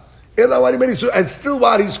allowed. And still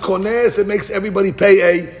while he's kones, it makes everybody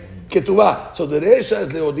pay a ketuvah. So the Resha is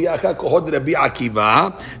leodiacha kohod Rabbi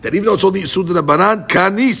Akiva, that even though it's only Yisud Rabbanan,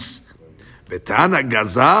 kanis. Vetana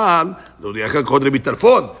gazal, leodiacha kohod Rabbi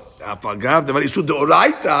Tarfon. Apagav, the Yisud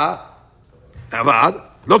Deoraita, Avar,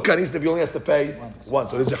 no kanis, if you only has to pay one.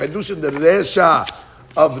 So there's a Chidush in the Resha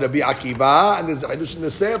of Rabbi Akiva, and there's a Chidush in the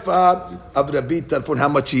Sefer of Rabbi Tarfon, how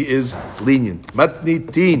much he is lenient.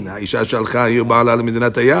 Matnitin, Aisha Shalcha, Yubala,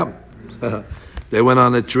 Medinat Hayam. They went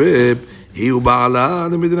on a trip. He uba'ala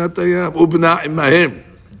l'midinat hayam ubna imahim.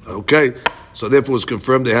 Okay, so therefore it's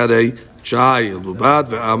confirmed they had a child. Ubat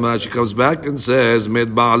ve'amra. She comes back and says, "Med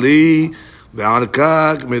ba'ali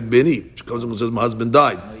ve'arkak med bini." She comes and says, "My husband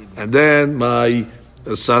died, and then my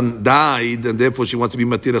son died, and therefore she wants to be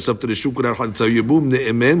matir herself to the shuk without chalitza yibum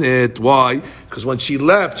ne'emenet." Why? Because when she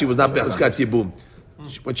left, she was not behazkat yibum.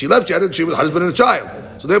 When she left, she was a husband and a child.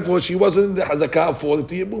 So therefore, she wasn't in the hazakah of falling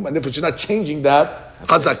to Yibum. And therefore, she's not changing that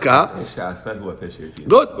hazakah.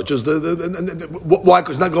 Good, which is why?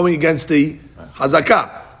 Because not going against the hazakah.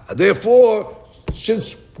 Therefore,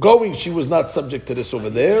 since going, she was not subject to this over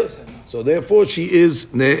there. So therefore, she is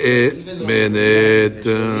ne'emenet.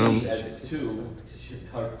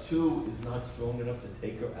 Her two is not strong enough to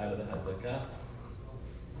take her out of the hazakah.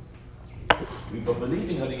 We were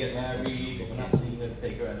believing her to get married, but we're not believing her to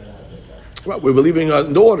take her out of the hazakah. Right, we're believing her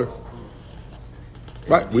in the order.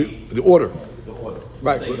 Right, the order.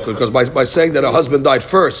 Right, because by saying that her husband died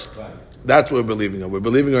first, that's what we're believing her. We're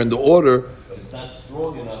believing her in the order. But it's not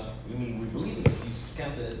strong enough. We mean, we're believing her. She's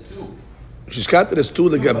counted as two. She's counted as two.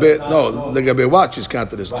 The gabe what? She's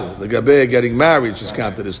counted as two. The gabe getting married, she's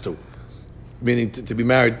counted as two. Meaning to be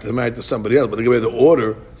married to somebody else. But the gabe the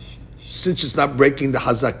order, since it's not breaking the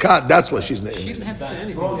hazakah, that's what she's named. She didn't have to say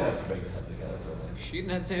anything. She didn't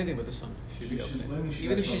have to say anything about the son. She'd be okay.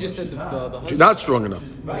 Even if she just said the husband. She's not strong enough.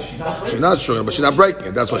 She's not strong enough, but she's not breaking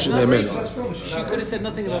it. That's what she's named. She could have said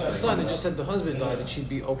nothing about the son and just said the husband died, and she'd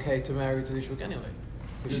be okay to marry to the shuk anyway.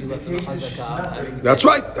 Because she left the hazakah. That's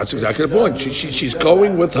right. That's exactly the point. She's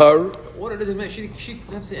going with her. Order doesn't matter. She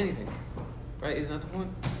didn't have to say anything. Right? Isn't that the point?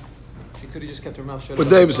 She could have just kept her mouth shut. But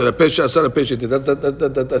David said, I think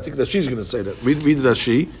that she's going to say that. Read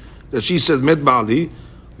Rashi. That she says, Med Ba'ali,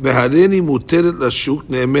 Behareni muteret lashuk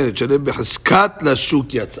ne'emenet, Shareh behaskat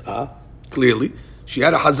lashuk yatzah. Clearly. She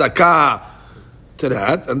had a hazakah to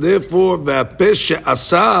that, and therefore, Ve'apesh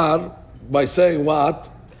asar, by saying what?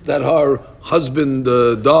 That her husband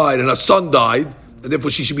died and her son died, and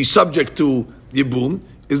therefore she should be subject to Yibum,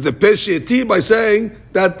 is the Pesheti by saying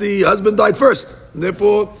that the husband died first. And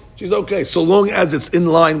therefore, she's okay, so long as it's in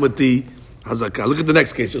line with the hazakah. Look at the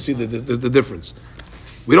next case, you'll see the difference.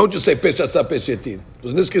 We don't just say Peshasa Peshetin.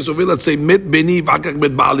 Because in this case over here, let's say Mit Beni V'akak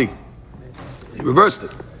Mit Ba'ali. He reversed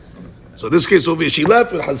it. So this case over here, she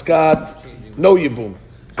left with Hazkat, no Yibum.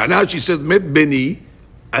 And now she says Mit Beni,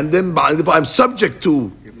 and then if I'm subject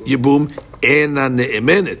to Yibum, Ena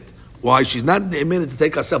Ne'emenet. Why? She's not Ne'emenet to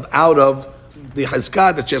take herself out of the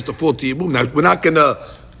Hazkat that she has to fall to Yibum. Now, we're not going to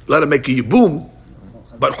let her make a Yibum,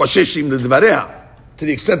 but Chosheshim L'Dvareha. To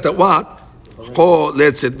the extent that what? Cho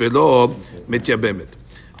Letzet Velo Mityabemet.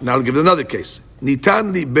 Now I'll give it another case.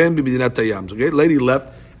 Nitan li ben b'medinat hayam. Okay, lady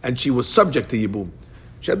left and she was subject to Yibum.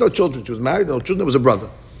 She had no children. She was married, no children. There was a brother.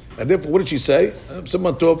 And therefore, what did she say?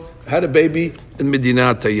 Someone had a baby in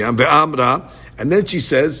Medinat Hayam, ve'amra, and then she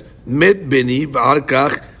says, Met beni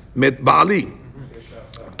v'arkach met ba'ali.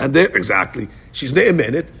 And there, exactly, she's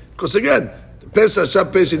ne'emenet, because again,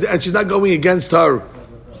 and she's not going against her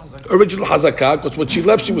original hazakah, because when she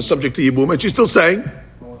left, she was subject to Yibum, and she's still saying,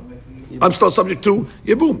 I'm still subject to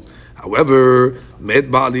Yibum. However,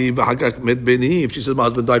 Met Bali v'hakach Met Beni, if she says my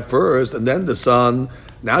husband died first, and then the son,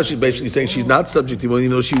 now she's basically saying she's not subject to Yibum,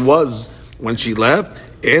 even though she was when she left,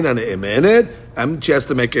 and she has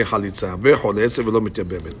to make a halitza.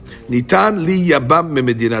 Nitan li yabam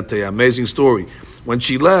memedinat hayam. Amazing story. When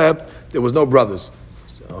she left, there was no brothers.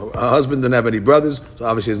 So her husband didn't have any brothers, so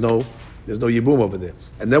obviously there's no Yibum over there.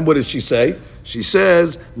 And then what does she say? She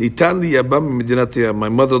says, Nitan li yabam memedinat hayam. My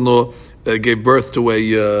mother-in-law gave birth to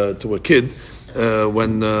a kid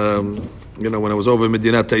when I was over in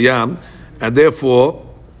Medinat Hayam, and therefore,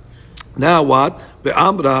 now what?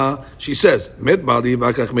 Be'amra, she says, Met bali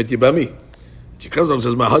v'akach met yibami. She comes up and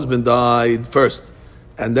says, my husband died first,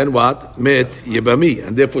 and then what? Met yibami,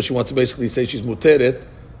 and therefore she wants to basically say she's muteret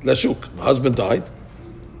lashuk. My husband died,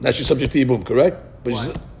 now she's subject to yibum, correct? But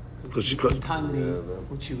why? Because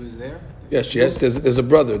when she was there. Yes, she has. There's a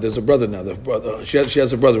brother. There's a brother now. She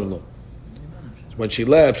has a brother-in-law. When she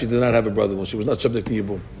left, she did not have a brother-in-law. She was not subject to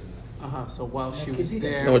Yibum. So while she was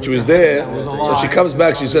there, when she was there, so she comes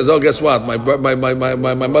back. She says, "Oh, guess what? My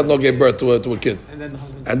mother-in-law gave birth to a kid."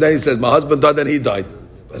 And then he says, "My husband died, then he died."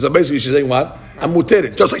 So basically she's saying what? I'm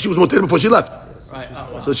muteret. Just like she was muteret before she left.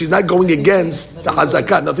 Right. So she's not going against the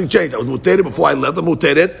hazakah. Nothing changed. I was muteret before I left. I'm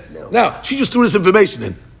muteret. Now, she just threw this information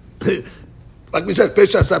in. Like we said,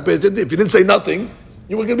 pesha sa pesha. If you didn't say nothing,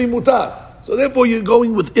 you were going to be mutar. So therefore you're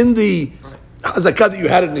going within the hazakah that you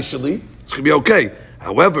had initially. It's going to be okay.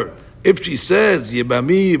 However, if she says,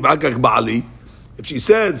 Yebami v'akach ba'ali, if she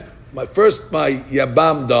says, my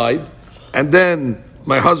Yabam died, and then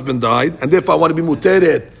my husband died, and therefore I want to be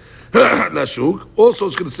muteret lashuk, also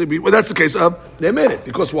it's going to be, well, that's the case of ne'emeret,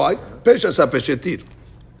 because why? Pesha sa peshetir.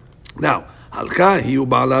 Now, halka hiu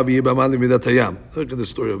ba'ala v'yibama l'midat hayam. Look at the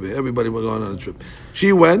story over here. Everybody was going on a trip.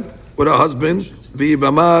 She went with her husband,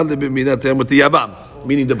 v'yibama l'midat hayam, with the Yabam,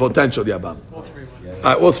 meaning the potential Yabam.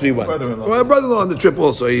 All three went. My brother-in-law on the trip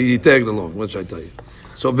also, he tagged along. What should I tell you?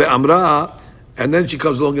 So ve'amra, and then she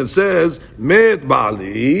comes along and says, Met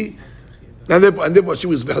Ba'ali, and therefore she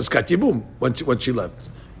was Haskat Yibum when she left.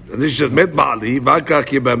 And then she said, Met Ba'ali, V'akach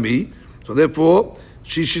Yibami, so therefore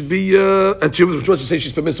she should be, and she was supposed to say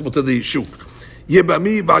she's permissible to the shuk.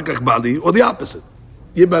 Yibami, V'akach Ba'ali, or the opposite.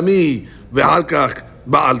 Yibami, V'akach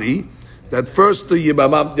Ba'ali, that first the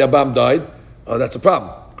Yabam died, that's a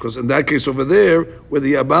problem. Because in that case over there, where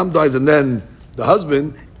the Yabam dies and then the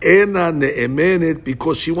husband, Ena ne'emenet,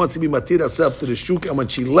 because she wants to be matir herself to the shuk, and when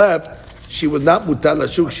she left, she was not mutar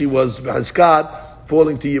lashuk, she was haskat,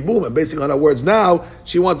 falling to Yibum. And basing on her words now,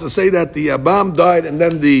 she wants to say that the Yabam died and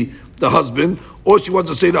then the husband, or she wants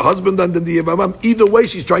to say the husband and then the Yabam. Either way,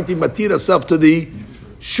 she's trying to matir herself to the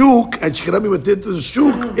shuk, and she cannot be matir to the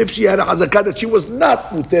shuk if she had a hazakah that she was not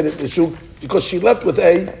mutar to the shuk, because she left with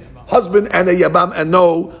a husband and a Yabam and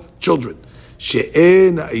no children.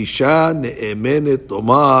 She'en ha'isha ne'emenet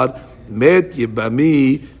lomar met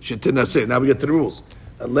yibami shetinaseh. Now we get to the rules.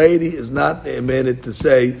 A lady is not ne'emenet to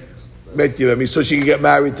say met yibami, so she can get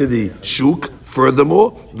married to the shuk.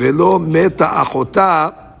 Furthermore, velo meta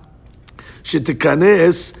achota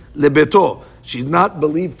shetikanes lebeto. She's not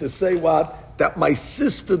believed to say what? That my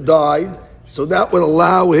sister died, so that would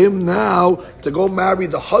allow him now to go marry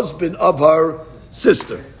the husband of her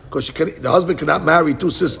sister. Because the husband cannot marry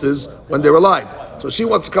two sisters when they're alive. So she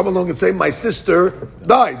wants to come along and say, my sister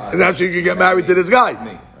died. And now she can get married to this guy.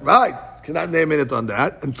 Right. Cannot name it on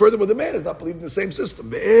that. And furthermore, the man is not believing in the same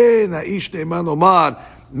system. He's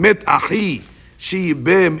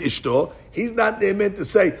not meant to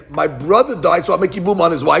say, my brother died, so I'll make yibum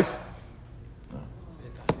on his wife.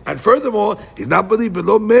 And furthermore, he's not believing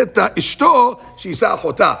lo meta ishto sheisa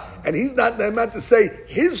chota, and he's not meant to say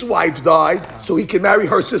his wife died, so he can marry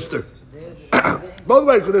her sister. Both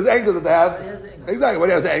ways, because there's angles that they have. Exactly, when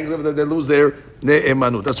he has angles that they lose their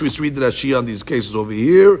ne'emanut. That's what we read the Rashi on these cases over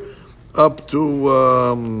here, up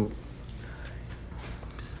to.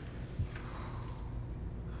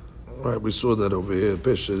 Right, we saw that over here.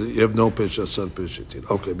 Pesha, you have no pesha, son pesha.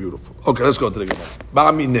 Okay, beautiful. Okay, let's go to the Gemara.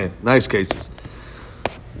 Ba'amine, nice cases.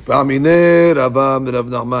 Ba'amine Ravam Rav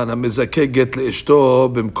Nachman hamezakeh get leishto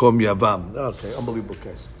b'mkom yavam. Okay, unbelievable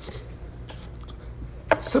case.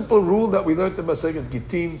 Simple rule that we learned in Masechet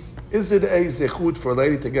Gittin: is it a zechut for a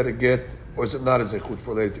lady to get a get, or is it not a zechut for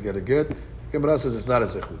a lady to get a get? The Gemara says it's not a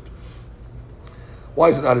zechut. Why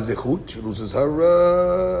is it not a zechut? She loses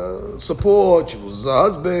her support, she loses her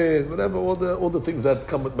husband, whatever, all the things that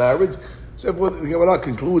come with marriage. So everyone, the Gemara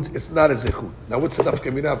concludes it's not a zechut. Now what's the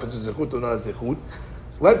nafka mina if it's a zechut or not a zechut?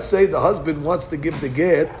 Let's say the husband wants to give the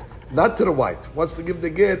get, not to the wife, wants to give the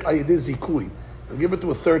get, ayideh zikui. He'll give it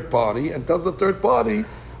to a third party and tells the third party,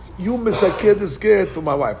 you mizakeh this get for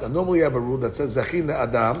my wife. Now normally you have a rule that says, zachin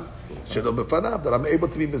adam, shelo b'fanav, that I'm able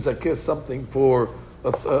to be mizakeh something for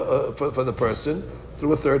the person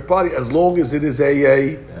through a third party, as long as it is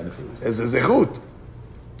a zechut.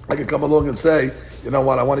 I can come along and say, you know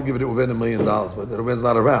what, I want to give it to Reuven $1 million, but the Reuven's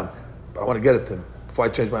not around, but I want to get it to him before I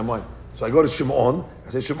change my mind. So I go to Shimon, I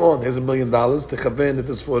say, Shimon, here's $1 million, to Chaven, it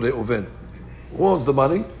is for the Reuven. Who owns the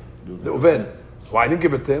money? The Reuven. Why I didn't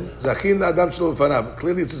give it to him? Zachin adam shelo b'fanav.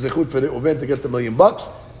 Clearly it's a zechut for the Reuven to get the $1 million,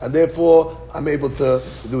 and therefore I'm able to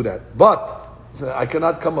do that. But I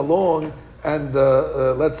cannot come along and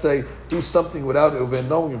let's say do something without Reuven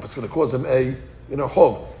knowing if it's going to cause him a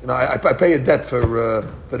chov. I pay a debt for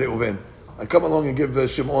the Reuven. I come along and give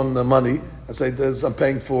Shimon money. I say I'm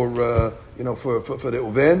paying for the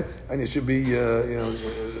Reuven, and you should be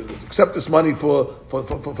accept this money for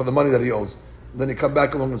the money that he owes. And then you come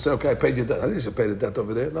back along and say, okay, I paid your debt. I didn't pay the debt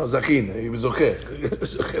over there. No, Zachin, he was okay.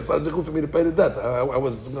 It's not zechut for me to pay the debt. I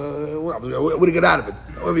wouldn't get out of it.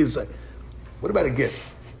 Whatever you say. What about a gift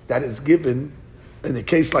that is given in a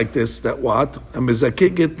case like this? That what? A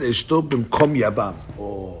mezakeh get leishto b'mkom yavam.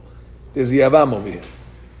 Oh, there's a yavam over here.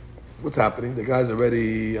 what's happening? The guy's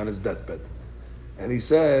already on his deathbed. And he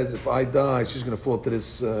says, if I die, she's going to fall to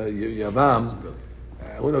this Yavam.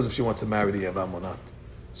 Who knows if she wants to marry the Yavam or not?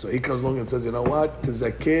 So he comes along and says, you know what? There's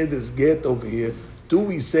a kid, there's get over here. Do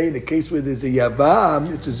we say in the case where there's a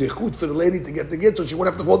Yavam, it's a zechut for the lady to get the get, so she won't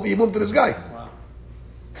have to fall to Yibum to this guy? Wow.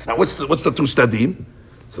 Now, what's the two stadim?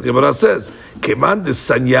 So the Gemara says, Keman de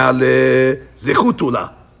sanyale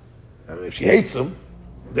zechutula. If she hates him,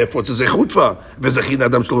 therefore it's a zechut for her. Vezachin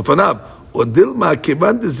adam shlo b'fanav. Or dilma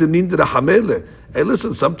keman de zemin de rahamele. Hey,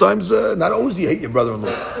 listen, sometimes, not always you hate your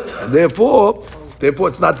brother-in-law. And therefore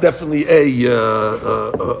it's not definitely a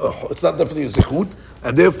zechut.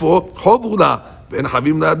 And therefore, chovula ben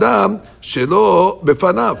havim la'adam shelo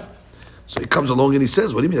b'fanav. So he comes along and he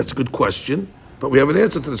says, what do you mean? That's a good question. But we have an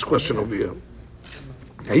answer to this question over here.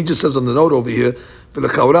 He just says on the note over here, and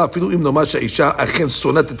it's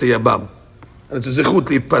a zechut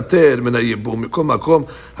להיפטר מן הייבום, מכל מקום,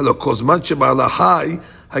 הלא כל זמן שבעלה חי,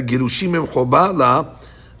 הגירושים הם חובה לה,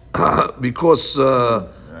 because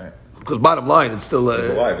bottom line, it's still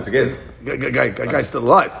alive. It's a guy's still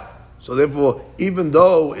alive. So therefore, even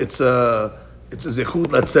though it's a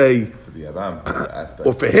zechut, let's say, for the Yavam aspect,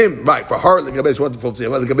 or for him, right, for her, the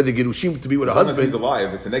girushim to be with her husband. If he's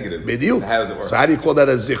alive, it's a negative. So how does it work? So how do you call that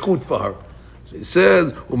a zechut for her? So he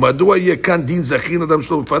says, "Umadua yekan din zachin adam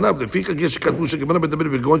shlo b'fanav." Lefikach yesh katvu shekemana bedaber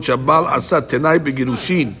b'gon shabal asa tenai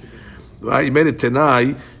begirushin. Right, he made a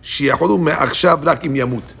tenai sheyacholu me'achshav rak im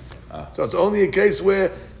yamut. So it's only a case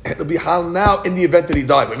where it'll be hal now in the event that he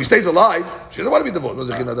died. But if he stays alive, she doesn't want to be divorced.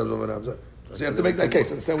 So you have to make that case.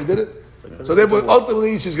 Understand we did it? So therefore,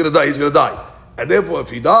 ultimately, she's going to die. He's going to die. And therefore, if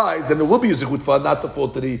he dies, then there will be a zechut for not to fall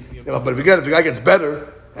to the... But if again, if the guy gets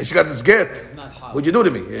better, and she got this get, what'd you do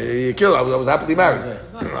to me? You killed her. I was happily married.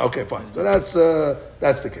 Okay, fine. So that's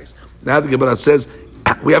the case. Now the Gemara says,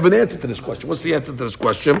 we have an answer to this question. What's the answer to this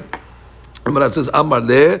question? The Gemara says, Amar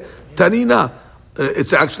le Tanina.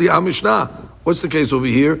 It's actually a Mishnah. What's the case over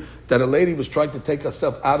here? That a lady was trying to take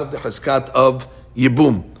herself out of the Cheskat of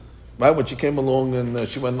Yibum. Right, when she came along and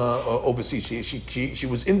she went overseas, she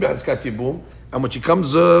was in Cheskat Yibum, and when she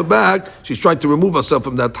comes back, she's trying to remove herself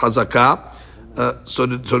from that Hazakah. So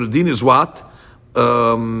the din is what?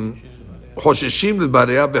 Hosheshim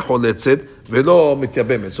l'bareya v'choletzet v'lo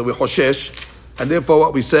mityabemet. So we hoshesh, and therefore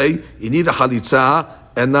what we say, you need a halitza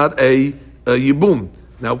and not a Yibum.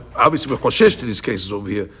 Now, obviously, we're choshesh to these cases over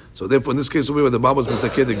here. So therefore, in this case over here, where the Baba was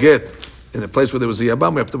mizakeh to get, in a place where there was a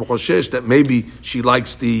Yabam, we have to be choshesh that maybe she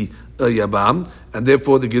likes the Yabam, and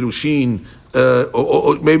therefore the Girushin,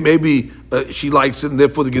 or maybe she likes it, and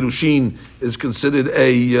therefore the Girushin is considered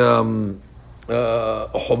a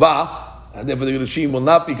Chovah, and therefore the Girushin will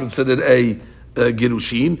not be considered a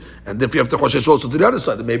Girushin, and therefore you have to choshesh also to the other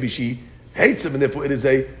side, that maybe she hates him, and therefore it is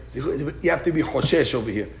you have to be choshesh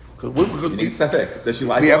over here. You need safek. Does she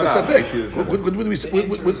like we have a safek. Would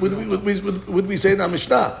we say in the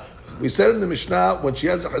Mishnah? We said in the Mishnah, when she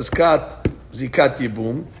has a cheskat zikat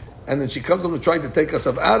yibum, and then she comes along trying to take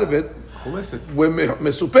herself out of it, we're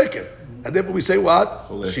mesupeket. And therefore we say what?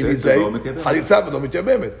 She needs a halitza v'lo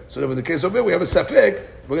mityabemet. So in the case of it, we have a safek.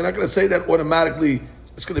 We're not going to say that automatically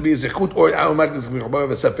it's going to be a zechut, or automatically it's going to be a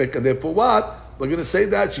safek. And therefore what? We're going to say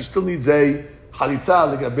that she still needs a halitza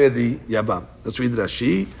l'gabeh di yabam. Let's read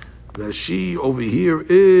Rashi. Rashi over here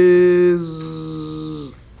is...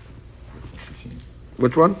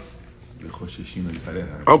 Which one?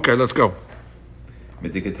 Okay, let's go.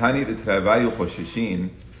 מדקתני לתרוויו חוששין,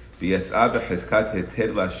 ויצאה בחזקת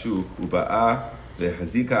היתר לשוק, ובאה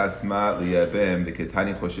והחזיקה עצמה לייבם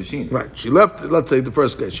בקתני חוששין. Right, she left, let's say the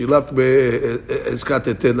first case, she left בחזקת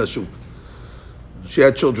היתר לשוק. She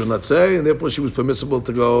had children, let's say, and therefore she was permissible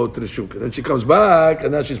to go to the shuk. And then she comes back,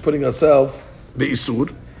 and now she's putting herself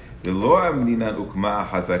be'isur. We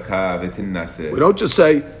don't just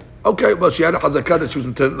say, okay, well, she had a hazakah that she was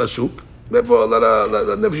intended to shuk. Therefore, let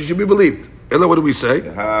her, she should be believed. Ella, what do we say?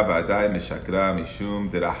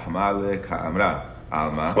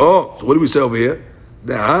 Oh, so what do we say over here?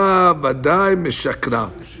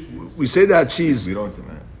 We say that she's... We don't say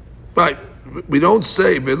that. Right. We don't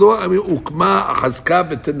say,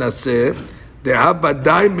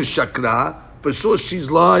 for sure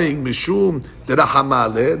she's lying, mishum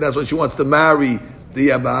derahamale. That's why she wants to marry the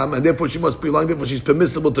Yabam, and therefore she must be lying. Therefore she's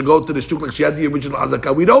permissible to go to the shuk like she had the original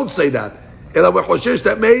hazakah. We don't say that.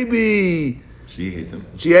 That maybe she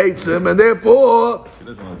hates him, and therefore she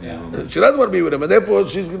doesn't want to be with him, and therefore we're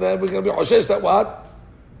going to be choshesh that what?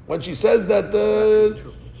 When she says that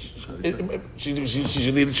she's going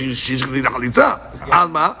to need a halitza.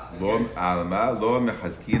 Alma lo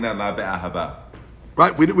mechazkina la be'ahava.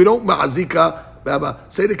 Right, we don't ma'azika.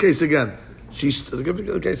 Say the case again. Give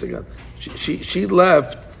the case again. She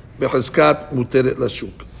left bechazkat muteret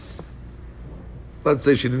lashuk. Let's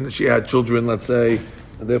say she had children. Let's say,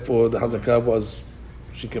 and therefore the hazakah was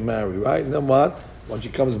she can marry, right? And then what? When she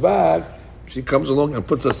comes back, she comes along and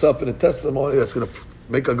puts herself in a testimony that's going to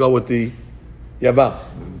make her go with the yavam.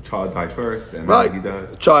 The child died first, and right. then he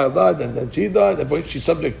died. The child died, and then she died, and she's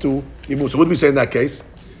subject to yibum. So what do we say in that case?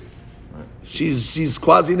 She's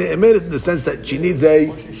quasi ne'emet in the sense that she needs a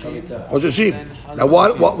hoshashim. Now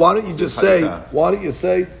why don't you just say? Why don't you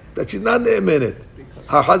say that she's not ne'emet?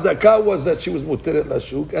 Her hazakah was that she was muteret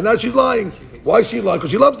lashuk, and now she's lying. Why is she lying?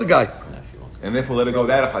 Because she loves the guy. And therefore, let her go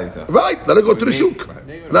without a chalitza. Right, let her go to the shuk.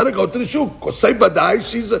 Let her go to the shuk. Because Seiba dies,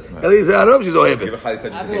 she's. I don't know if she's ohevet.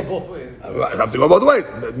 Have to go both ways. Have to go both ways.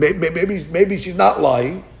 Maybe she's not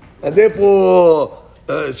lying, and therefore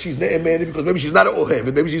she's ne'emet because maybe she's not an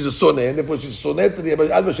ohevet. Maybe she's a soneh, and therefore she's soneh to the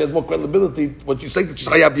Yabam. She has more credibility when she's saying that she's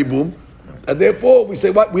hayab yibum, and therefore we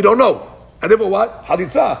say what we don't know, and therefore what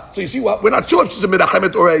halitza. So you see what we're not sure if she's a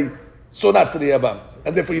medachemet or a sonat to the Yabam,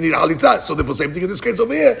 and therefore you need a halitza. So therefore same thing in this case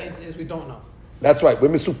over here. Is we don't know. That's right. We're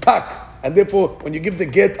misupak. And therefore, when you give the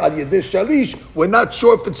get al yedei shalish, we're not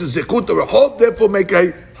sure if it's a zikut or a hob, therefore make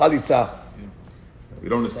a halitza. We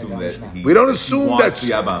don't assume that we don't assume that the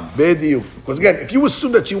yabam. Because again, if you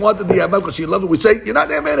assume that she wanted the yabam because she loved it, we say, you're not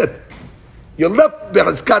ne'emet. You're left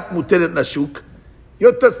behazkat muteret nashuk.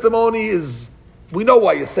 Your testimony is, we know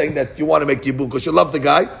why you're saying that you want to make yibum because you love the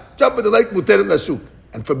guy. Jump in the lake, muteret nashuk.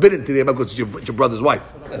 And forbidden to the yabam because it's your brother's wife.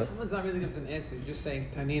 Someone's not really giving us an answer. You're just saying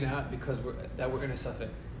tanina because we're in a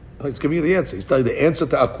suffix. He's giving you the answer. He's telling you the answer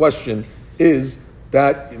to our question is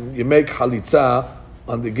that you make halitza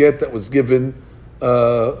on the get that was given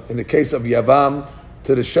in the case of yavam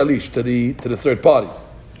to the shalish, to the third party.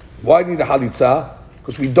 Why do you need a halitza?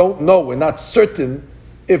 Because we don't know. We're not certain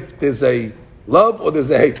if there's a love or there's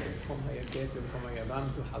a hate.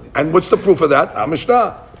 And what's the proof of that?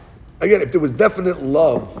 Mishnah. Again, if there was definite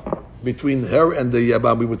love between her and the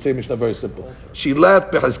Yabam, we would say Mishnah very simple. She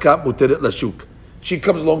left behazkat muteret lashuk. She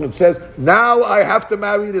comes along and says, now I have to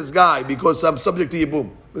marry this guy because I'm subject to Yibum.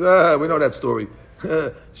 We know that story.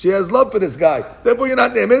 She has love for this guy. Therefore you're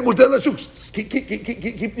not ne'emet, muteret lashuk.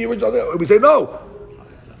 Keep the original there. We say no.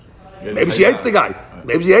 Maybe she hates the guy.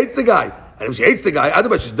 Maybe she hates the guy. And if she hates the guy,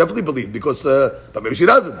 otherwise she's definitely believed because, but maybe she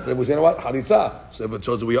doesn't. So we say, you know what? Halitza. So if it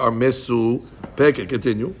shows we are mesu peke.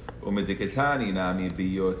 Continue. Go to the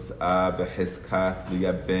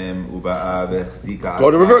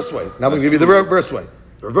reverse way. Now I'm going to give you the reverse way.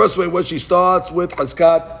 The reverse way was she starts with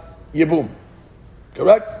Hazkat Yibum.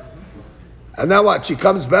 Correct? And now what? She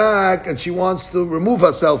comes back and she wants to remove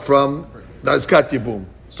herself from the Hazkat Yibum.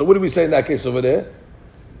 So what do we say in that case over there?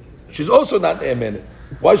 She's also not ne'emet.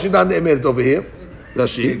 Why is she not ne'emet over here?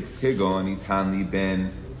 Does she? And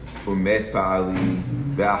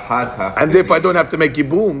if I don't have to make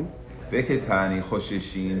Yibum,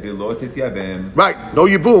 right, no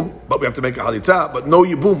Yibum, but we have to make a halitza, but no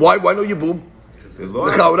Yibum. Why no Yibum? The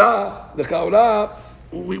chaura,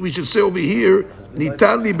 we should say over here,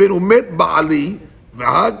 Nitan li ben umet ba'ali,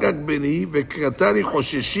 v'hagag beni, v'kratani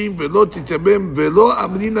chosheshim, v'lo titabem, v'lo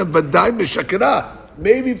amrina v'day meshakra.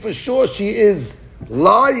 Maybe for sure she is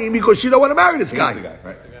lying because she don't want to marry this guy.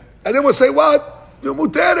 And then we'll say what? You're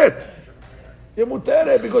muteret. You're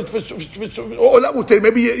muteret because or not muteret.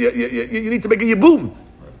 Maybe you need to make a yibum.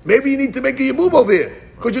 Maybe you need to make a yibum over here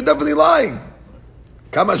because you're definitely lying.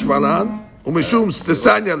 Kamash malan umishum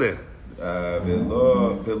desanya le.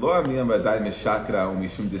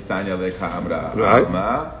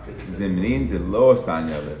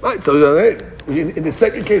 Right. So in the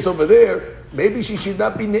second case over there, maybe she should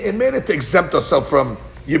not be ne'emet to exempt herself from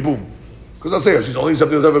yibum. Because I'll say she's only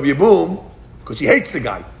exempt herself from yibum because she hates the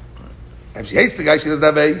guy. And if she hates the guy, she doesn't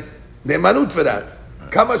have a ne'emanut for that.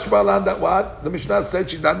 Kamash malan that what? The Mishnah said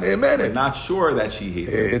she's not ne'emet. We're not sure that she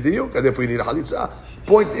hates him. And therefore you need a halitza.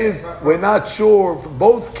 Point is, we're not sure for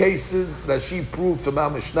both cases that she proved to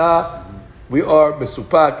Ma'am Mishnah. We are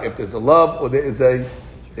mesupak if there's a love or there is a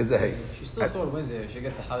hate. She still sort of wins here. She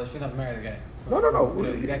gets a halitza. She doesn't marry the guy. No.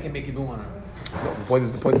 The guy can make a boom on her. No,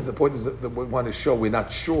 the point is that we want to show we're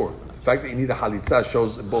not sure. The fact that you need a halitza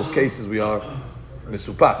shows in both cases we are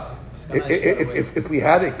mesupak. If we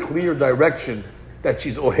had a clear direction that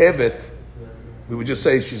she's ohevet, we would just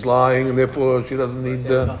say she's lying and therefore she doesn't need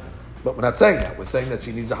the. But we're not saying that. We're saying that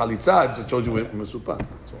she needs a halitza. It shows you we're mesupak.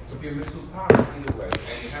 If you're mesupak either way,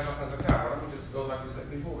 and you have a chazakah, why don't we just go like we said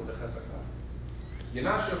before with the chazakah? You're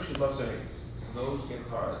not sure if she loves or hates. So those get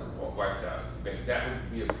tired or wiped out. That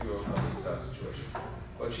would be a pure halitza situation.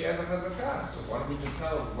 But she has a chazakah, so why don't we just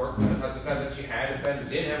work with the chazakah that she had a bed,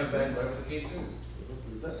 didn't have a bed, whatever the case is.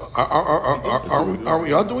 Aren't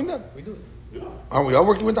we all doing that? We do it. Aren't we all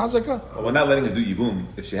working with the hazakah? Well, we're not letting her do yibum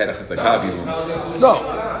if she had a chazakah yibum. No.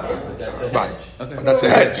 But that's a Right. hedge. But that's a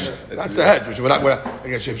hedge. That's a hedge. Which we're not.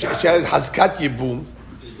 Again, if she has hazkat yibum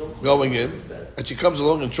going in, and she comes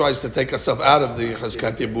along and tries to take herself out of the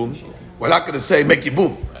hazkat yibum, we're not going to say make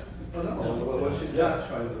yibum. What she's not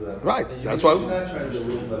trying to do that. Right. That's why. She's not trying to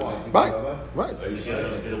do that. Right. Right.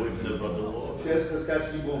 Get away from the brother-in-law. She has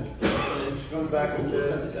chazkat yibum. And she comes back and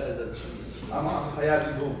says, I'm hayab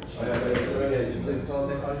yibum.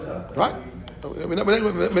 Right. We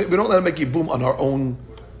don't let her make yibum on her own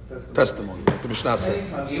testimony. Like the Mishnah said.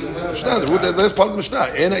 Mishnah, that's part of the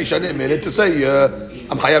Mishnah. Ena isha ne'emenet to say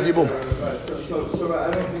I'm hayab yibum. So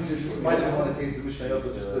I don't think that this might have been one of the cases of Mishnah,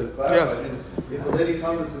 but just to clarify, Yes. if a lady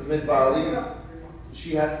comes and says mid ba'ali,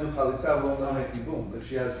 she has to do chalitza, we don't make yibum. If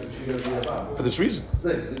she does the yabam. For this reason.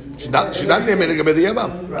 She's She's not ne'emenet gabe the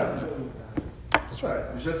yabam. Right. That's right.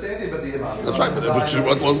 She doesn't say anything about the yabam. That's right.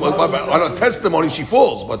 But on her testimony, she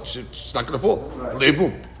falls, but she's not going to fall. The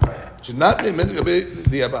yibum. She's not ne'emenet gabe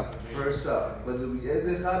the yabam. For herself. But the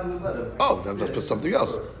Echad will let her. Oh, that's for something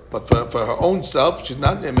else. But for her own self, she's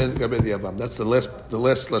not ne'emenet gabe the yabam. That's the last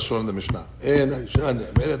lashon of the Mishnah. Ena isha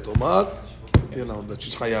ne'emenet omar, that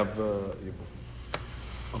she's hayab yibum.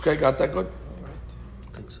 Okay, got that good?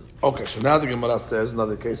 Okay, so now the Gemara says,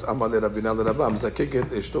 another case, Amar le Rabina le Rabba, Mzakiket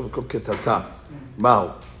eshto v'kol ketata.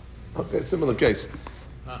 Mao. Okay, similar case.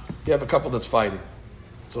 You have a couple that's fighting.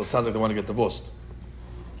 So it sounds like they want to get divorced.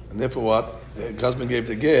 And therefore what? The husband gave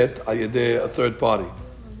the get, ayedeh, a third party.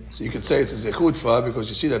 So you could say it's a zechutfa because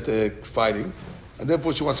you see that they're fighting, and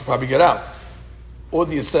therefore she wants to probably get out. Or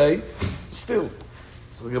do you say, still?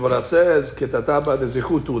 So the Gemara says, ketata ba de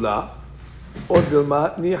zechutula, or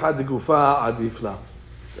dilma niha de gufa adifla.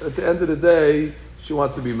 At the end of the day, she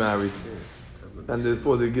wants to be married. And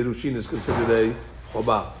therefore the Girushin is considered a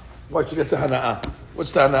choba. Why she gets a hana'ah?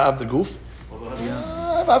 What's the hana'ah of the goof? I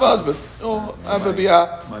have a husband. Oh, I have a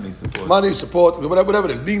biyah. Money, support, whatever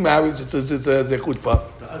it is. Being married, it's a zechutfa.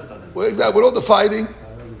 Well, exactly. With all the fighting,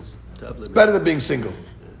 it's better than being single.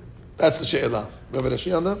 That's the she'elah. We have a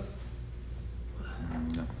Rashi on that?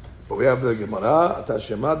 But we have the Gemara, Ata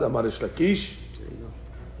Shemad, Amar Ish Lakish.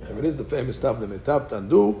 And it is the famous tav lemetab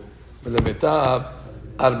tandu, lemetab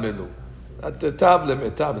armelu. At the tav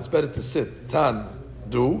lemetab, it's better to sit. Tan,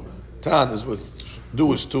 do. Tan is with,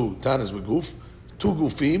 do is two. Tan is with goof. Two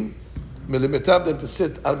gufim. Lemetab than to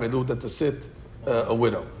sit armelu, than to sit a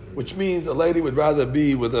widow. Which means a lady would rather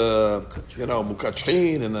be with a,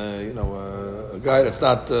 mukachrin and a guy that's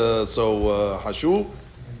not so hashu.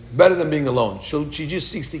 Better than being alone. She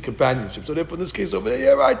just seeks the companionship. So therefore, in this case over there,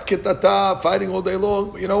 yeah, right, kitata, fighting all day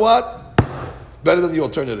long. But you know what? Better than the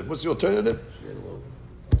alternative. What's the alternative?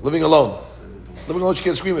 Living alone. Living alone, she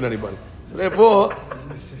can't scream at anybody. Therefore,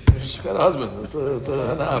 she's got a husband. It's a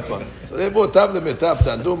hana'apa. So therefore, tav lemetab,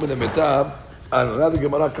 tandum lemetab. I don't know. Now the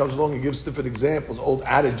Gemara comes along and gives different examples, old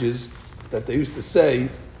adages that they used to say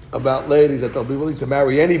about ladies that they'll be willing to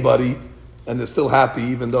marry anybody and they're still happy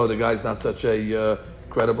even though the guy's not such a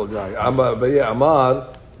credible guy. Amar,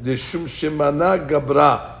 the shimana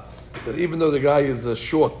gabra, that even though the guy is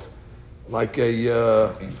short, like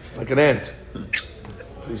an ant,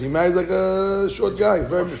 she marries like a short guy,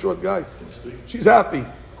 very short guy. She's happy.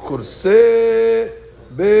 Kurse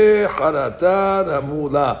beharata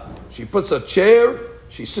ramula. She puts a chair.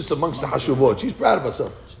 She sits amongst the hashuvot. She's proud of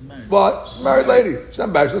herself. But married lady, she's not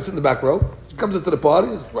embarrassed. She doesn't sit in the back row. She comes into the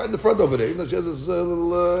party, right in the front over there. She has this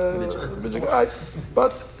little midget guy,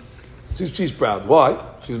 but she's proud. Why?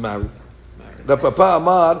 She's married. The Papa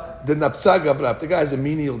Amar the napsa gavra. The guy has a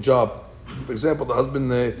menial job. For example, the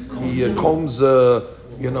husband he combs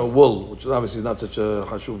wool, which obviously is not such a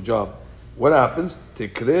hashuv job. What happens?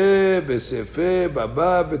 Tikre besefe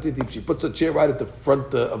baba betitip. She puts a chair right at the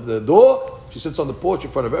front of the door. She sits on the porch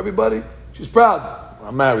in front of everybody. She's proud.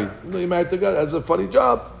 I'm married. You know, you're married to a guy that has a funny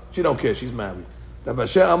job. She don't care. She's married. Rabbi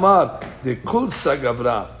Amar the kul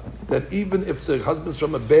sagavra, that even if the husband's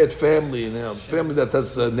from a bad family, family that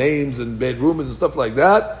has names and bad rumors and stuff like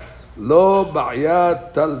that, lo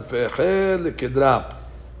ba'yat talfechel kedra.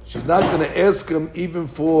 She's not going to ask him even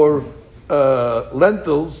for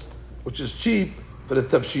lentils, which is cheap, for the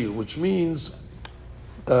tafshil, which means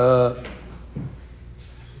she's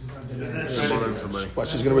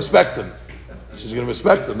going to respect him. She's going to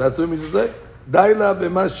respect him. That's what it means to say. Daila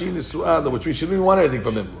b'mashin su'ada, which means she doesn't even want anything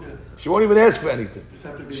from him. She won't even ask for anything. She's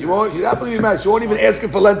happy to be married. She won't even ask him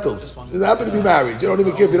for lentils. She's happy to be married. She don't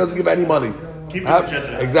even care if he doesn't give any money.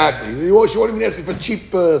 Exactly. She won't even ask him for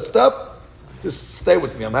cheap stuff. Just stay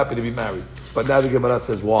with me. I'm happy to be married. But now the Gemara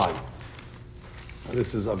says why. And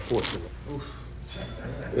this is unfortunate.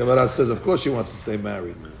 Gemara says, of course she wants to stay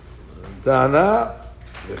married. Tana,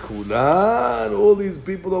 Yechulan, all these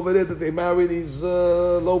people over there that they marry these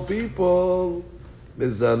low people,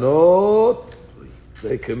 Mizanot,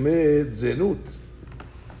 they commit zenut.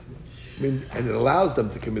 I mean, and it allows them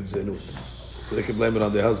to commit zenut, so they can blame it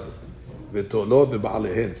on their husband. V'tolot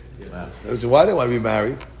b'ba'alehin. Why they want to be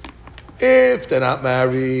married? If they're not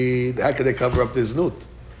married, how can they cover up their znut?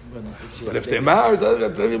 But if they're married,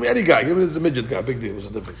 any guy, give me this midget guy, big deal, what's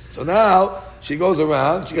the difference? So now she goes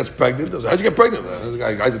around, she gets pregnant. How'd you get pregnant? This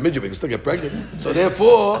guy's a midget, but he can still get pregnant. So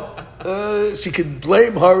therefore, she can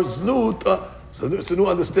blame her znut. So it's a new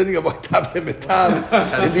understanding of what Tav Mitav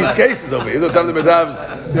in these cases over here. Tav Mitav,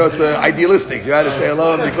 it's idealistic. She had to stay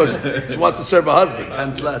alone because she wants to serve her husband.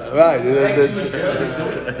 Right.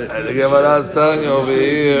 The Gemara is telling you over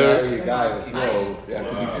here.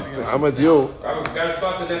 I'm with you. Robert, we gotta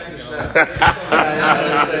start the next Mishnah.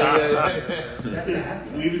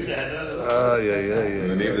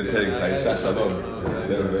 The name of the peg is Haisha Shalom.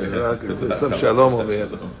 There's some shalom over here.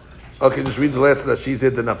 Okay, just read the last that she's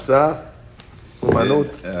here, the Nafsa. Umanut.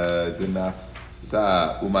 דנפסה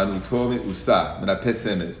אומנותו מאוסה, מנפה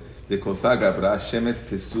סמר, דקוסה גברה, שמש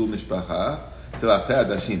פסול משפחה, תלפי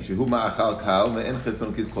עדשים, שהוא מאכל קל, ואין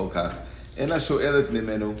חסרון כיס כל כך. אינה שואלת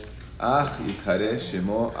ממנו, אך יקרא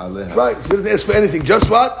שמו עליה. Right, she didn't ask for anything, just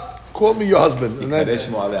what? Call me your husband. יקרא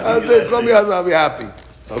שמו עליה. I'll say, call me your husband, I'll be happy.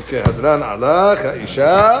 Okay, הדרן עלך,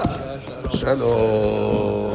 האישה, שלום.